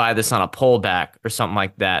 I would buy this on a pullback or something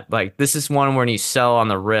like that. Like, this is one where you sell on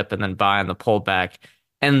the rip and then buy on the pullback.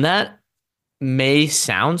 And that may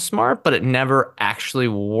sound smart, but it never actually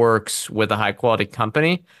works with a high-quality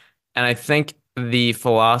company. And I think the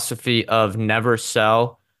philosophy of never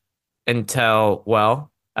sell until,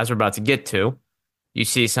 well, as we're about to get to, you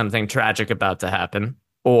see something tragic about to happen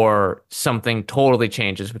or something totally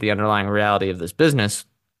changes with the underlying reality of this business.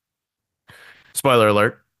 Spoiler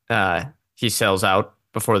alert, he sells out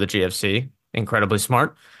before the GFC. Incredibly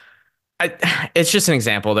smart. It's just an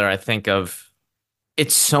example there, I think, of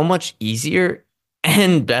it's so much easier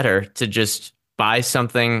and better to just buy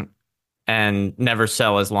something and never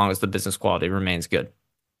sell as long as the business quality remains good.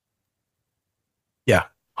 Yeah,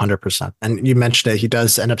 100%. And you mentioned it. He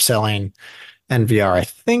does end up selling NVR, I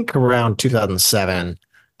think around 2007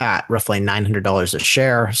 at roughly $900 a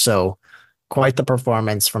share. So quite the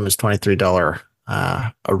performance from his $23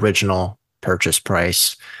 original purchase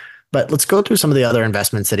price. But let's go through some of the other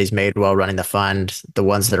investments that he's made while running the fund, the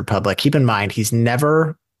ones that are public. Keep in mind, he's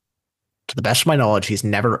never, to the best of my knowledge, he's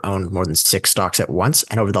never owned more than 6 stocks at once.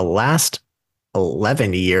 And over the last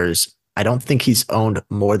 11 years, I don't think he's owned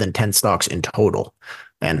more than 10 stocks in total.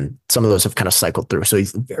 And some of those have kind of cycled through. So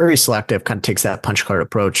he's very selective, kind of takes that punch card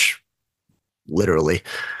approach, literally.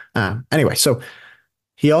 Anyway, so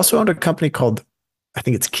he also owned a company called, I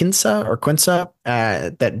think it's Quinsa,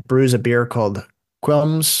 that brews a beer called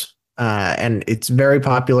Quilmes. And it's very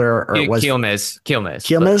popular, or it was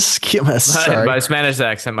Quilmes. Sorry. My Spanish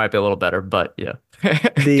accent might be a little better, but yeah.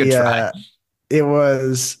 It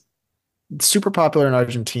was super popular in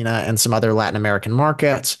Argentina and some other Latin American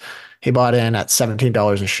markets. He bought in at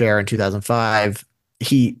 $17 a share in 2005.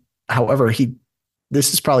 However,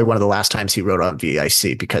 this is probably one of the last times he wrote on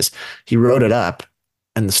VIC because he wrote it up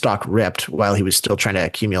and the stock ripped while he was still trying to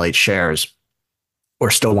accumulate shares or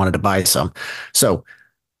still wanted to buy some. So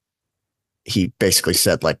he basically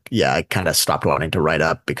said, like, yeah, I kind of stopped wanting to write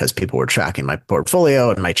up because people were tracking my portfolio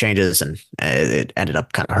and my changes, and it ended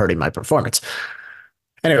up kind of hurting my performance.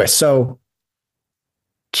 Anyway, so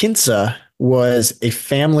Quinsa was a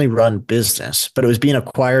family-run business, but it was being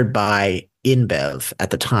acquired by InBev at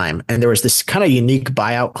the time. And there was this kind of unique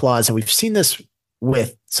buyout clause, and we've seen this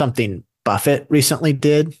with something Buffett recently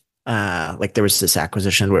did. Like there was this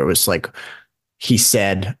acquisition where it was like, he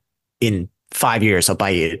said, in 5 years, I'll buy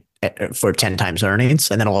you for 10 times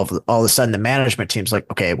earnings. And then all of a sudden the management team's like,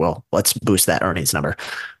 okay, well, let's boost that earnings number.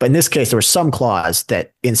 But in this case, there was some clause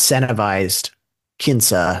that incentivized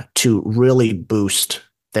Quinsa to really boost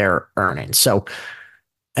their earnings. So,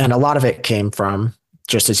 and a lot of it came from,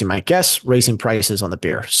 just as you might guess, raising prices on the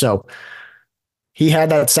beer. So he had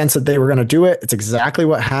that sense that they were going to do it. It's exactly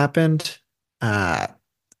what happened.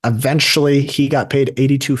 Eventually he got paid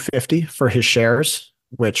 $82.50 for his shares,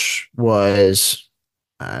 which was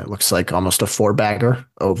It looks like almost a four bagger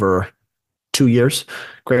over 2 years.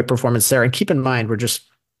 Great performance there. And keep in mind, it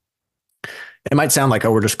might sound like,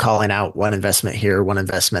 oh, we're just calling out one investment here, one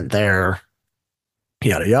investment there,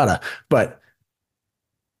 yada, yada. But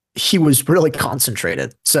he was really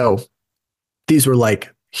concentrated. So these were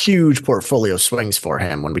like huge portfolio swings for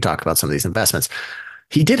him when we talk about some of these investments.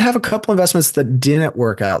 He did have a couple investments that didn't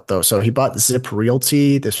work out though. So he bought Zip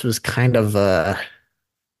Realty. This was kind of I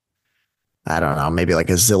don't know, maybe like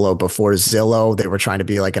a Zillow before Zillow. They were trying to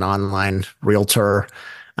be like an online realtor.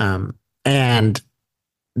 And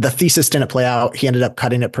the thesis didn't play out. He ended up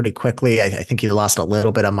cutting it pretty quickly. I think he lost a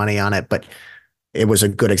little bit of money on it, but it was a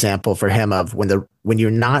good example for him of when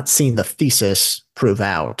you're not seeing the thesis prove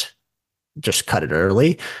out, just cut it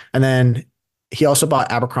early. And then he also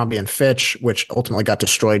bought Abercrombie and Fitch, which ultimately got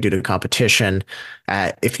destroyed due to competition.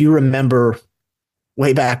 If you remember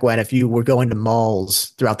way back when, if you were going to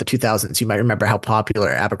malls throughout the 2000s, you might remember how popular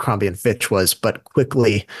Abercrombie and Fitch was, but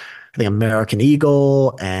quickly, I think American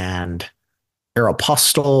Eagle and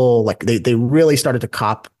Aeropostale, like they really started to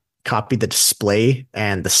copy the display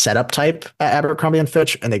and the setup type at Abercrombie and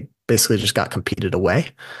Fitch, and they basically just got competed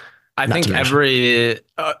away. I Not think to mention,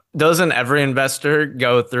 doesn't every investor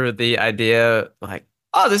go through the idea like,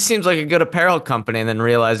 oh, this seems like a good apparel company, and then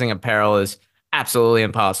realizing apparel is absolutely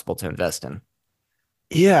impossible to invest in.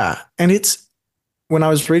 yeah, and it's when I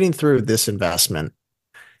was reading through this investment,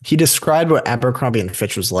 he described what Abercrombie and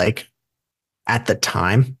Fitch was like at the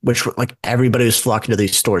time, which like everybody was flocking to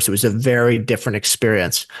these stores. It was a very different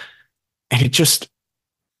experience, and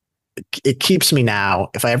it keeps me now.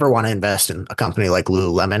 If I ever want to invest in a company like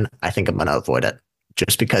Lululemon, I think I'm going to avoid it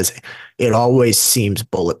just because it always seems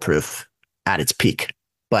bulletproof at its peak.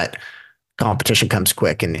 But competition comes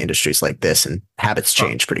quick in industries like this, and habits Oh,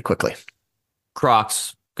 change pretty quickly.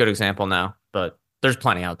 Crocs, good example now, but there's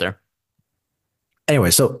plenty out there. Anyway,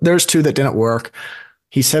 so there's two that didn't work.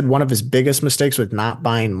 He said one of his biggest mistakes was not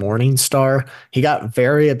buying Morningstar. He got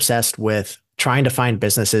very obsessed with trying to find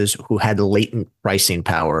businesses who had latent pricing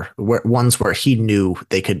power, ones where he knew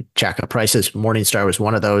they could jack up prices. Morningstar was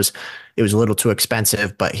one of those. It was a little too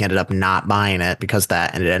expensive, but he ended up not buying it because of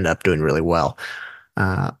that, and it ended up doing really well.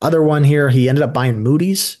 Other one here, he ended up buying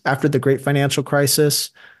Moody's after the great financial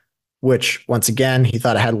crisis, which once again, he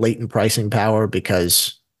thought it had latent pricing power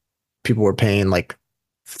because people were paying like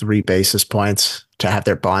 3 basis points to have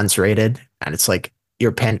their bonds rated. And it's like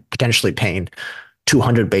you're potentially paying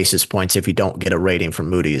 200 basis points if you don't get a rating from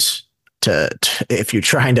Moody's. If you're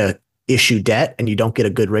trying to issue debt and you don't get a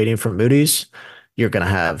good rating from Moody's, you're going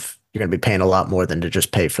to be paying a lot more than to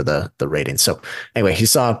just pay for the rating. So anyway, he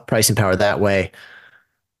saw pricing power that way.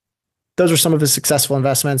 Those were some of his successful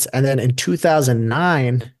investments. And then in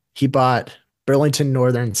 2009, he bought Burlington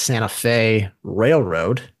Northern Santa Fe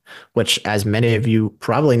Railroad, which, as many of you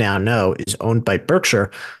probably now know, is owned by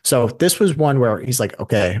Berkshire. So this was one where he's like,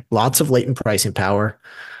 okay, lots of latent pricing power.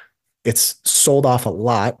 It's sold off a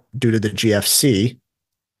lot due to the GFC.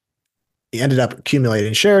 He ended up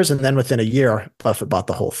accumulating shares, and then within a year, Buffett bought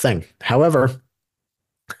the whole thing. However,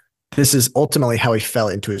 this is ultimately how he fell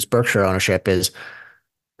into his Berkshire ownership is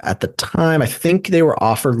at the time, I think they were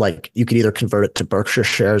offered like you could either convert it to Berkshire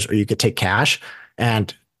shares or you could take cash.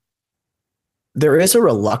 And there is a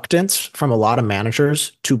reluctance from a lot of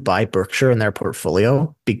managers to buy Berkshire in their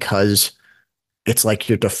portfolio because it's like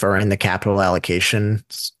you're deferring the capital allocation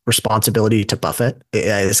responsibility to Buffett.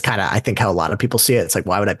 It's kind of, I think, how a lot of people see it. It's like,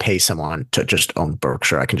 why would I pay someone to just own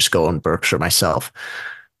Berkshire? I can just go own Berkshire myself.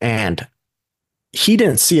 And he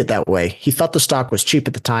didn't see it that way. He thought the stock was cheap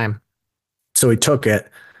at the time. So he took it.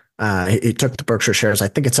 He took the Berkshire shares. I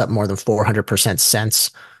think it's up more than 400%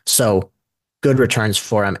 since. So good returns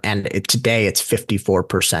for him. And today it's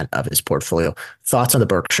 54% of his portfolio. Thoughts on the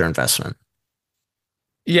Berkshire investment?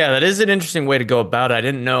 Yeah, that is an interesting way to go about it. I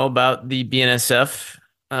didn't know about the BNSF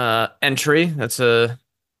entry. That's a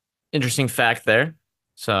interesting fact there.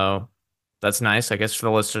 So that's nice. I guess for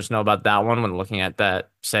the listeners know about that one when looking at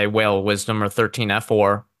that, say, Whale of Wisdom or 13F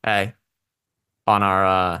or hey, on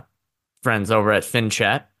our friends over at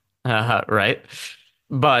FinChat, right?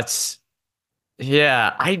 But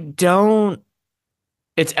yeah, I don't.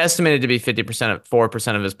 It's estimated to be 50% of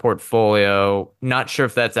 4% of his portfolio. Not sure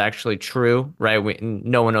if that's actually true, right?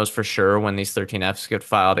 No one knows for sure when these 13Fs get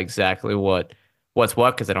filed exactly what's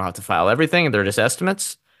what because they don't have to file everything. They're just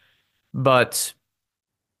estimates. But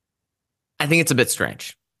I think it's a bit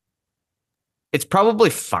strange. It's probably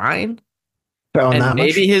fine. Well, And not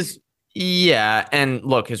maybe much. yeah. And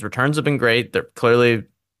look, his returns have been great. They're clearly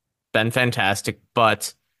been fantastic,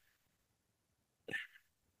 but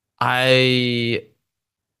I,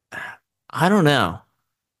 I don't know.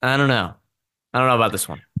 I don't know. I don't know about this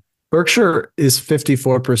one. Berkshire is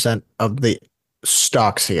 54% of the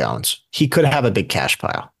stocks he owns. He could have a big cash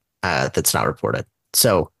pile that's not reported.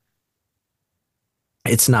 So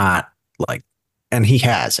it's not like, and he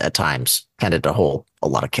has at times tended to hold a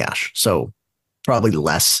lot of cash. So probably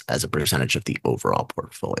less as a percentage of the overall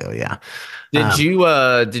portfolio. Yeah.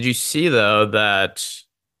 Um, Did you see though that,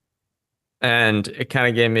 and it kind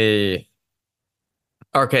of gave me,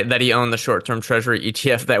 okay, that he owned the short-term treasury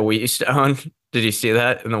ETF that we used to own. Did you see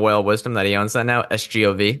that in the Whale of Wisdom that he owns that now?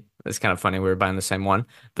 SGOV. It's kind of funny. We were buying the same one,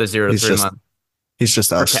 the zero to he's three just month. he's just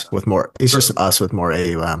For, ca- us with more. He's for just us with more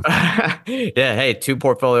AUM. Yeah, hey, two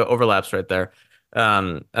portfolio overlaps right there.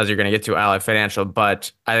 As you're going to get to Ally Financial,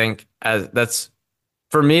 but I think as that's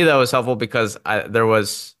for me that was helpful because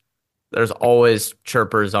there's always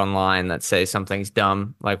chirpers online that say something's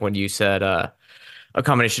dumb, like when you said a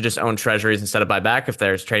company should just own treasuries instead of buy back if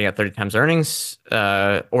they're trading at 30 times earnings,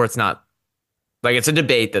 or it's not like it's a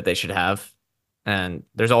debate that they should have. And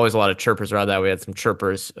there's always a lot of chirpers around that. We had some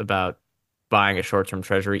chirpers about buying a short-term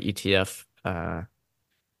treasury ETF.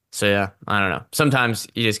 So yeah, I don't know. Sometimes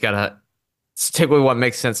you just gotta stick with what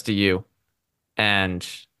makes sense to you. And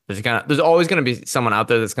there's always gonna be someone out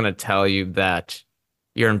there that's gonna tell you that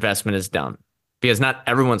your investment is dumb because not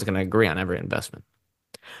everyone's gonna agree on every investment.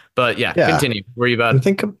 But yeah, Yeah. continue. Were you And about?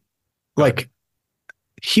 think of Go ahead. like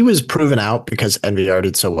he was proven out because NVR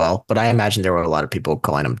did so well, but I imagine there were a lot of people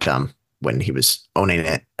calling him dumb when he was owning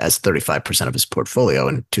it as 35% of his portfolio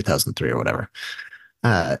in 2003 or whatever.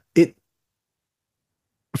 It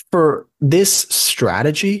For this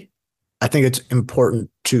strategy, I think it's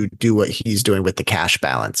important to do what he's doing with the cash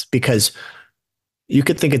balance because you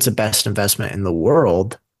could think it's the best investment in the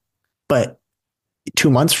world, but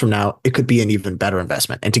 2 months from now, it could be an even better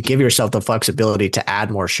investment. And to give yourself the flexibility to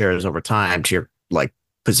add more shares over time to your like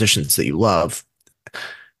positions that you love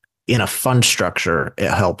in a fund structure,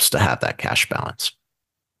 it helps to have that cash balance.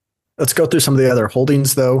 Let's go through some of the other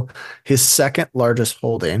holdings, though. His second largest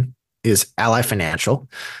holding is Ally Financial.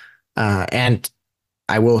 And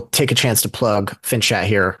I will take a chance to plug FinChat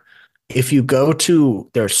here. If you go to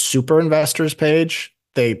their super investors page,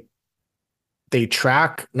 they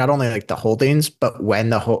track not only like the holdings, but when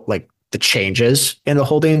the whole like the changes in the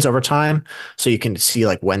holdings over time. So you can see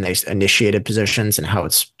like when they initiated positions and how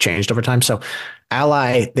it's changed over time. So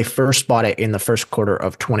Ally, they first bought it in the first quarter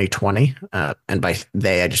of 2020. And by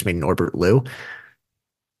they, I just mean Norbert Liu.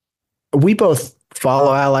 We both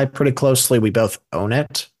follow Ally pretty closely. We both own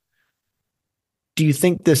it. Do you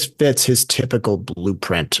think this fits his typical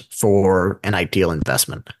blueprint for an ideal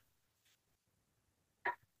investment?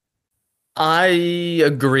 I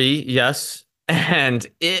agree, yes. And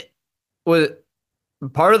it was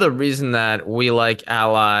part of the reason that we like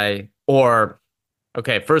Ally, or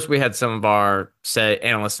okay, first we had some of our, say,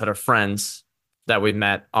 analysts that are friends that we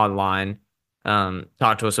met online,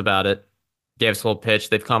 talk to us about it, gave us a little pitch.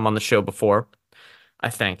 They've come on the show before, I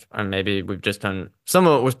think, or maybe we've just done some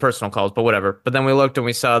of it was personal calls, but whatever. But then we looked and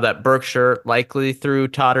we saw that Berkshire, likely through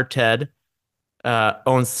Todd or Ted,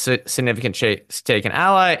 owns significant stake in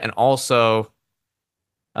Ally, and also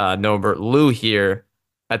Norbert Liu here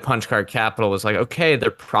at Punch Card Capital was like, okay, they're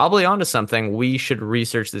probably onto something. We should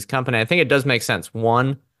research this company. I think it does make sense.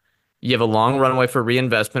 One, you have a long runway for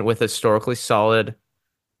reinvestment with historically solid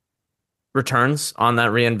returns on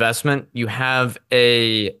that reinvestment. You have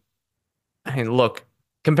I mean, look,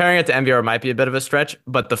 comparing it to MVR might be a bit of a stretch,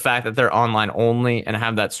 but the fact that they're online only and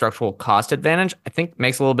have that structural cost advantage, I think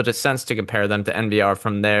makes a little bit of sense to compare them to NVR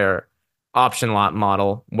from their option lot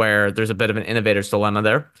model, where there's a bit of an innovator's dilemma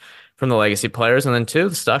there from the legacy players. And then two,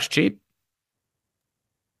 the stock's cheap.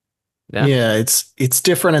 Yeah. Yeah, it's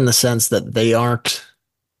different in the sense that they aren't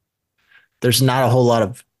there's not a whole lot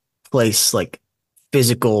of place like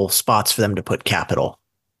physical spots for them to put capital.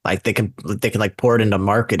 Like they can like pour it into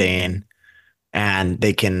marketing and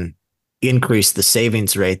they can increase the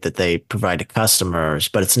savings rate that they provide to customers,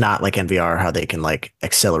 but it's not like NVR how they can like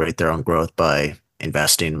accelerate their own growth by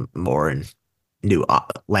investing more in new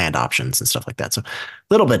land options and stuff like that. So a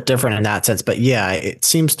little bit different in that sense, but yeah, it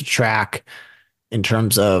seems to track in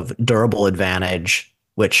terms of durable advantage,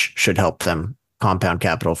 which should help them compound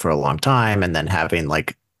capital for a long time, and then having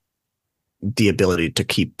like the ability to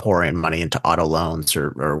keep pouring money into auto loans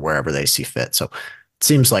or wherever they see fit. So it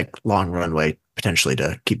seems like long runway potentially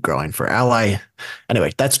to keep growing for Ally.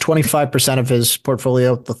 Anyway, that's 25% of his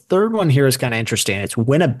portfolio. The third one here is kind of interesting. It's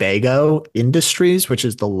Winnebago Industries, which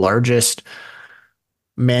is the largest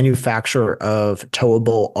manufacturer of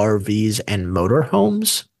towable RVs and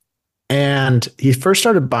motorhomes. And he first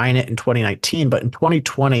started buying it in 2019, but in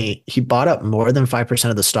 2020, he bought up more than 5%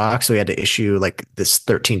 of the stock. So he had to issue like this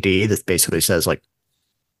 13D that basically says, like,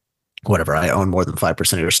 whatever, I own more than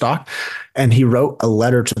 5% of your stock. And he wrote a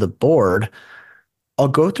letter to the board. I'll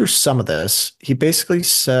go through some of this. He basically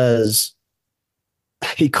says,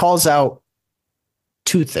 he calls out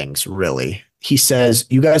two things, really. He says,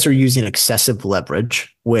 you guys are using excessive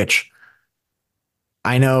leverage, which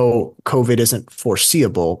I know COVID isn't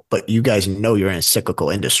foreseeable, but you guys know you're in a cyclical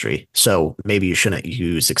industry. So maybe you shouldn't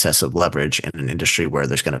use excessive leverage in an industry where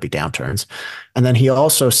there's going to be downturns. And then he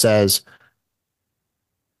also says,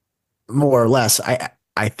 more or less,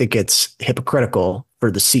 I think it's hypocritical for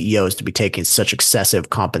the CEOs to be taking such excessive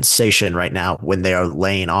compensation right now when they are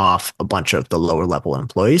laying off a bunch of the lower level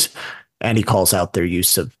employees. And he calls out their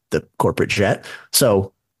use of the corporate jet.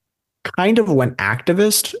 So kind of went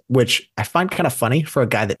activist, which I find kind of funny for a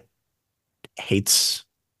guy that hates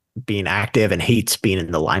being active and hates being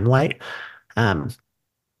in the limelight. Um,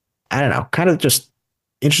 I don't know, kind of just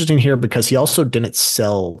interesting here because he also didn't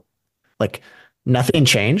sell, like, nothing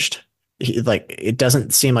changed. Like, it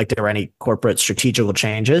doesn't seem like there were any corporate strategical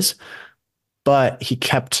changes, but he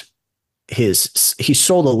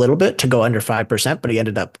sold a little bit to go under 5%, but he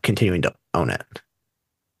ended up continuing to own it.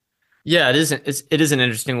 Yeah, it is an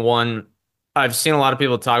interesting one. I've seen a lot of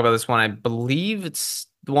people talk about this one. I believe it's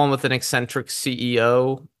the one with an eccentric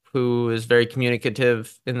CEO who is very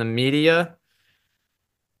communicative in the media,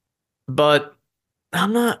 but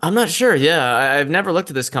I'm not sure. Yeah, I've never looked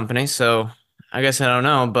at this company, so I guess I don't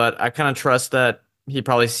know, but I kind of trust that he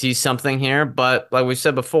probably sees something here, but like we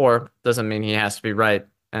said before, doesn't mean he has to be right.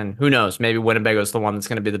 And who knows, maybe Winnebago is the one that's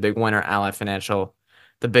going to be the big winner, Ally Financial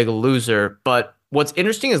the big loser. But what's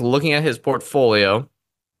interesting is looking at his portfolio.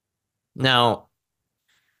 Now,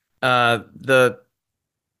 the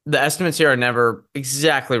estimates here are never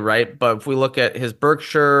exactly right, but if we look at his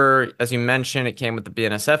Berkshire, as you mentioned, it came with the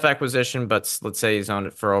BNSF acquisition, but let's say he's owned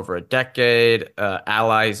it for over a decade.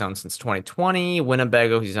 Ally, he's owned since 2020.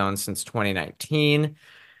 Winnebago, he's owned since 2019.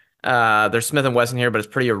 There's Smith& and Wesson here, but it's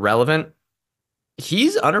pretty irrelevant.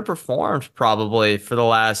 He's underperformed probably for the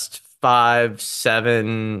last 5,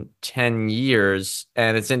 7, 10 years.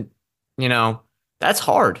 And that's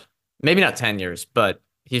hard. Maybe not 10 years, but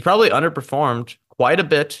he's probably underperformed quite a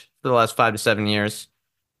bit for the last 5 to 7 years.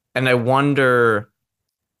 And I wonder,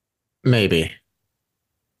 Maybe.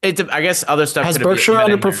 I guess other stuff Has could Berkshire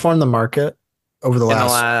underperformed the market over the in the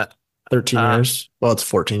last 13 years? Well, it's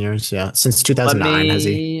 14 years. Yeah. Since 2009, has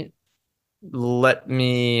he? Let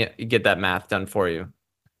me get that math done for you.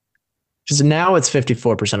 Because now it's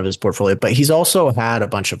 54% of his portfolio, but he's also had a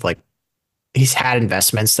bunch of, like, he's had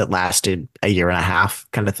investments that lasted a year and a half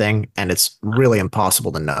kind of thing. And it's really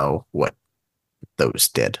impossible to know what those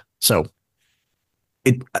did. So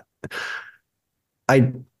he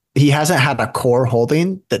hasn't had a core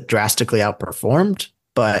holding that drastically outperformed,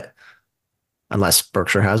 but unless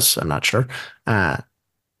Berkshire has, I'm not sure. But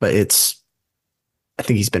I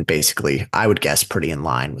think he's been basically, I would guess, pretty in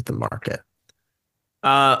line with the market.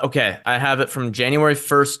 Okay, I have it from January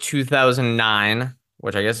 1st, 2009,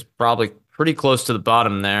 which I guess is probably pretty close to the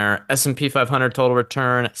bottom there. S&P 500 total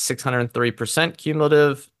return 603%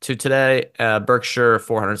 cumulative to today. Berkshire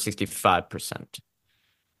 465%.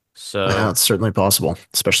 So it's certainly possible,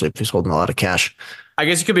 especially if he's holding a lot of cash. I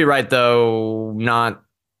guess you could be right, though.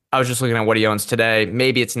 I was just looking at what he owns today.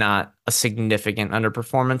 Maybe it's not a significant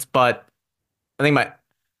underperformance, but I think the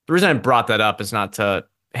reason I brought that up is not to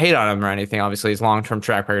hate on him or anything. Obviously, his long-term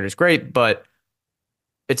track record is great, but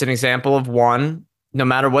it's an example of, one, no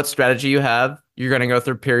matter what strategy you have, you're going to go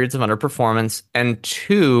through periods of underperformance. And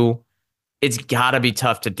two, it's got to be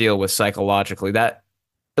tough to deal with psychologically. That,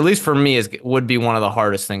 at least for me, would be one of the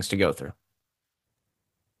hardest things to go through.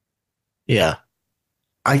 Yeah.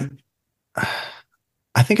 I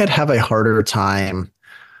think I'd have a harder time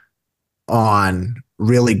on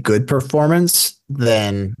really good performance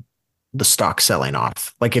than the stock selling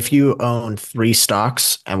off. Like, if you own 3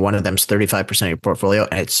 stocks and one of them's 35% of your portfolio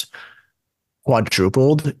and it's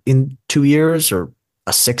quadrupled in 2 years or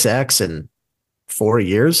a 6x in 4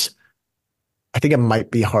 years, I think it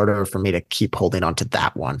might be harder for me to keep holding on to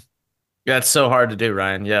that one. Yeah, it's so hard to do,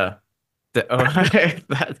 Ryan. Yeah.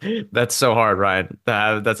 That's so hard, Ryan.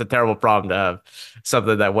 That's a terrible problem to have.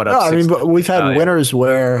 Something that went up. No, I mean, but we've had winners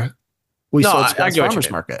where we sold I get farmers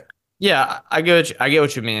market. Yeah, I get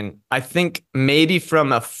what you mean. I think maybe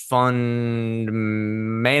from a fund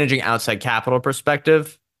managing outside capital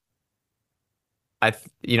perspective,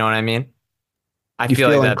 you know what I mean? You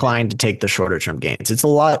feel like inclined to take the shorter term gains. It's a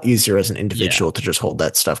lot easier as an individual to just hold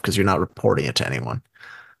that stuff because you're not reporting it to anyone.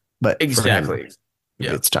 But exactly.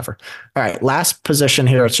 maybe Yeah. it's tougher. All right, last position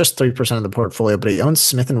here. It's just 3% of the portfolio, but he owns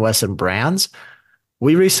Smith and Wesson brands.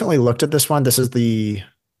 We recently looked at this one. This is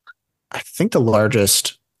I think, the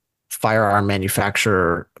largest firearm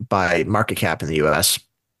manufacturer by market cap in the US.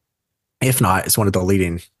 If not, it's one of the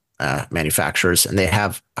leading manufacturers, and they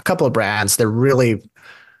have a couple of brands. They're really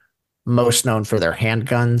most known for their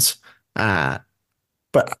handguns. Uh,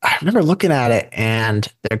 but I remember looking at it, and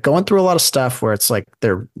they're going through a lot of stuff where it's like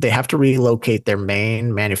they have to relocate their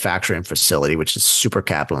main manufacturing facility, which is super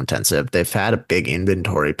capital intensive. They've had a big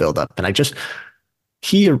inventory buildup, and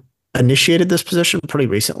he initiated this position pretty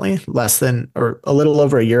recently, less than or a little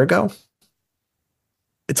over a year ago.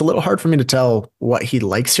 It's a little hard for me to tell what he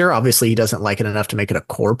likes here. Obviously, he doesn't like it enough to make it a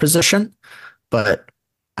core position, but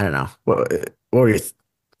I don't know. What were your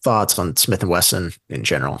thoughts on Smith and Wesson in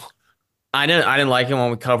general? I didn't like it when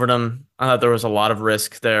we covered him. I thought there was a lot of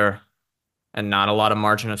risk there and not a lot of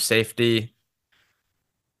margin of safety.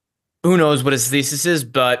 Who knows what his thesis is,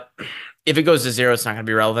 but if it goes to zero, it's not going to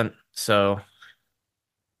be relevant. So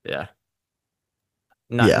yeah,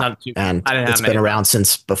 not Yeah, not too. and I didn't have it's been many around problems.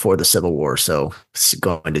 since before the Civil War, so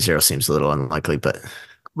going to zero seems a little unlikely, but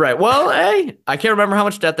Right. Well, hey, I can't remember how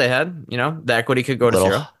much debt they had. The equity could go to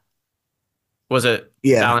little. zero. Was it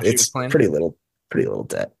Yeah, balance sheet was it's clean? pretty little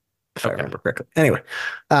debt, if I Okay. remember correctly. Anyway,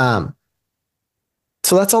 um,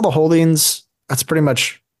 so that's all the holdings. That's pretty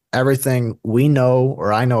much everything we know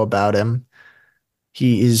or I know about him.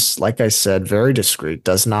 He is, like I said, very discreet,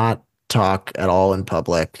 does not talk at all in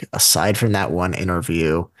public, aside from that one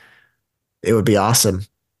interview. It would be awesome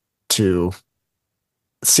to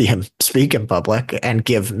see him speak in public and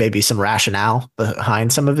give maybe some rationale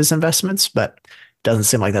behind some of his investments, but it doesn't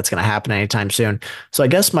seem like that's going to happen anytime soon. So I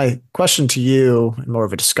guess my question to you, more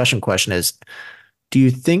of a discussion question, is do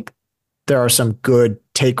you think there are some good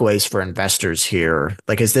takeaways for investors here?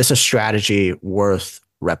 Like, is this a strategy worth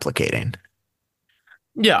replicating?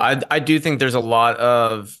 Yeah, I do think there's a lot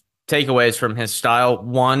of takeaways from his style.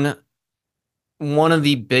 One of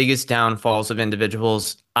the biggest downfalls of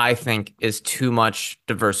individuals, I think, is too much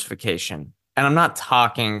diversification. And I'm not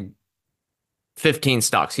talking 15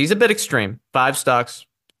 stocks. He's a bit extreme. 5 stocks,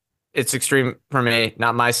 it's extreme for me,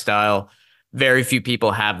 not my style. Very few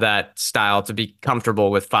people have that style to be comfortable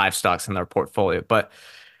with 5 stocks in their portfolio. But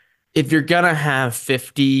if you're going to have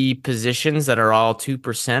 50 positions that are all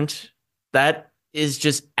 2%, that is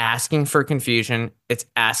just asking for confusion. It's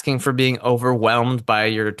asking for being overwhelmed by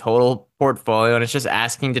your total portfolio, and it's just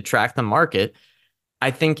asking to track the market.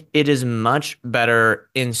 I think it is much better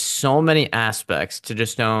in so many aspects to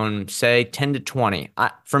just own, say, 10 to 20.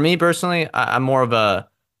 For me personally, I'm more of I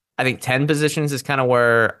think 10 positions is kind of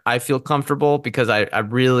where I feel comfortable because I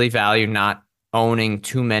really value not owning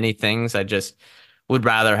too many things. I just would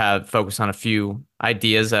rather have focus on a few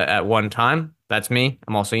ideas at one time. That's me.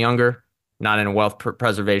 I'm also younger, not in a wealth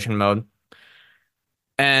preservation mode.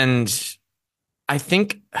 And I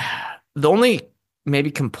think the only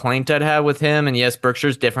maybe complaint I'd have with him, and yes,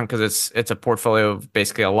 Berkshire's different because it's a portfolio of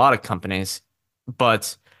basically a lot of companies,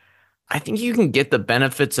 but I think you can get the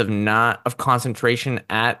benefits of not of concentration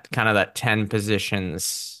at kind of that 10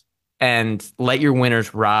 positions and let your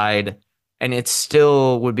winners ride, and it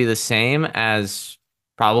still would be the same as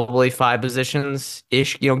probably 5 positions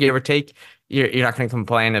ish, give or take. You're not going to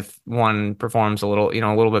complain if one performs a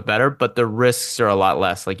little bit better, but the risks are a lot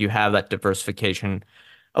less. Like you have that diversification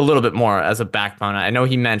a little bit more as a backbone. I know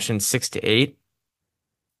he mentioned 6 to 8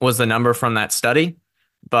 was the number from that study,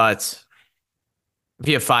 but if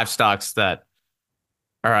you have 5 stocks that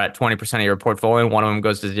are at 20% of your portfolio and one of them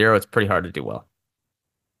goes to zero, it's pretty hard to do well.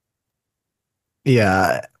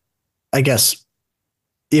 Yeah, I guess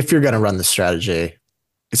if you're going to run the strategy,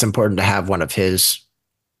 it's important to have one of his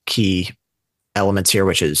key elements here,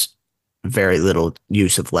 which is very little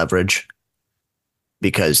use of leverage,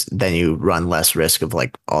 because then you run less risk of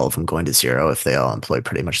like all of them going to zero if they all employ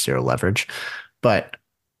pretty much zero leverage. But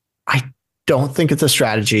I don't think it's a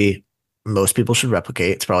strategy most people should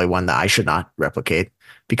replicate. It's probably one that I should not replicate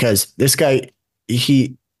because this guy,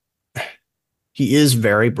 he he is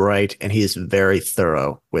very bright and he is very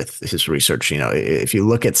thorough with his research. If you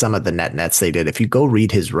look at some of the nets they did, if you go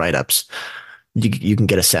read his write-ups, you can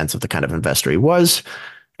get a sense of the kind of investor he was.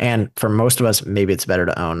 And for most of us, maybe it's better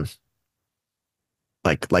to own,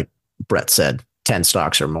 like Brett said, 10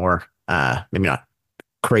 stocks or more. Maybe not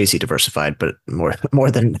crazy diversified, but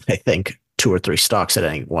more than I think 2 or 3 stocks at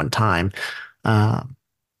any one time.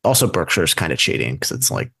 Also, Berkshire's kind of cheating because it's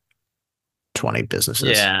like 20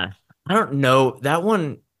 businesses. Yeah. I don't know. That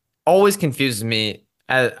one always confuses me.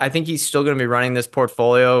 I think he's still going to be running this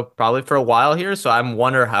portfolio probably for a while here. So I'm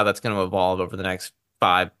wonder how that's going to evolve over the next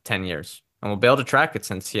 5, 10 years. and we'll be able to track it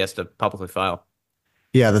since he has to publicly file.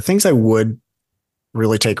 Yeah, the things I would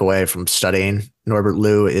really take away from studying Norbert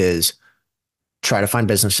Liu is try to find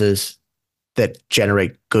businesses that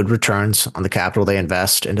generate good returns on the capital they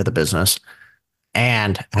invest into the business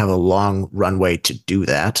and have a long runway to do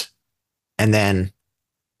that. And then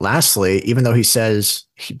lastly, even though he says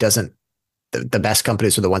he doesn't, the best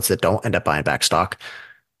companies are the ones that don't end up buying back stock,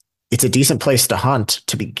 it's a decent place to hunt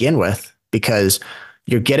to begin with because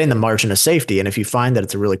you're getting the margin of safety. And if you find that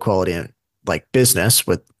it's a really quality like business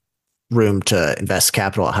with room to invest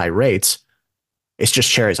capital at high rates, it's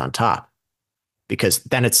just cherries on top because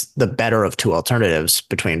then it's the better of two alternatives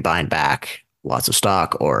between buying back lots of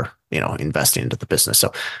stock or, investing into the business.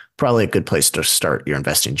 So probably a good place to start your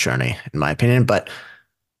investing journey, in my opinion. But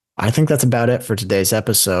I think that's about it for today's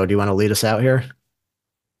episode. Do you want to lead us out here?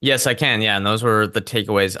 Yes, I can. Yeah, and those were the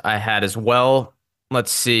takeaways I had as well.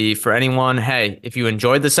 Let's see. For anyone, hey, if you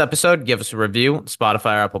enjoyed this episode, give us a review.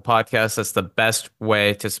 Spotify or Apple Podcasts. That's the best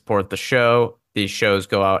way to support the show. These shows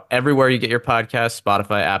go out everywhere you get your podcasts,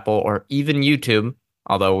 Spotify, Apple, or even YouTube.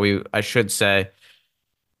 Although I should say,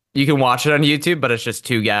 you can watch it on YouTube, but it's just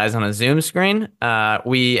two guys on a Zoom screen.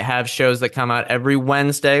 We have shows that come out every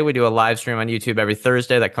Wednesday. We do a live stream on YouTube every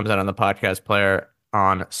Thursday that comes out on the podcast player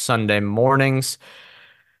on Sunday mornings.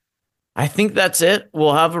 I think that's it.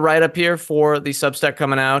 We'll have a write-up here for the Substack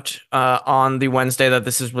coming out on the Wednesday that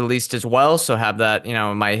this is released as well. So have that,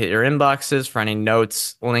 it might hit your inboxes for any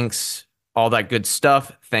notes, links, all that good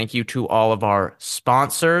stuff. Thank you to all of our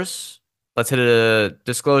sponsors. Let's hit a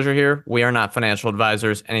disclosure here. We are not financial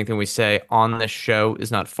advisors. Anything we say on this show is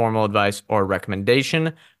not formal advice or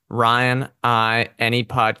recommendation. Ryan, any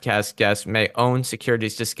podcast guest may own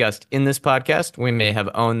securities discussed in this podcast. We may have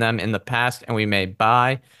owned them in the past, and we may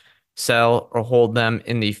buy, sell, or hold them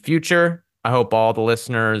in the future. I hope all the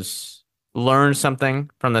listeners learned something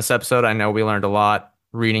from this episode. I know we learned a lot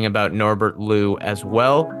reading about Norbert Liu as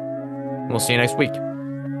well. We'll see you next week.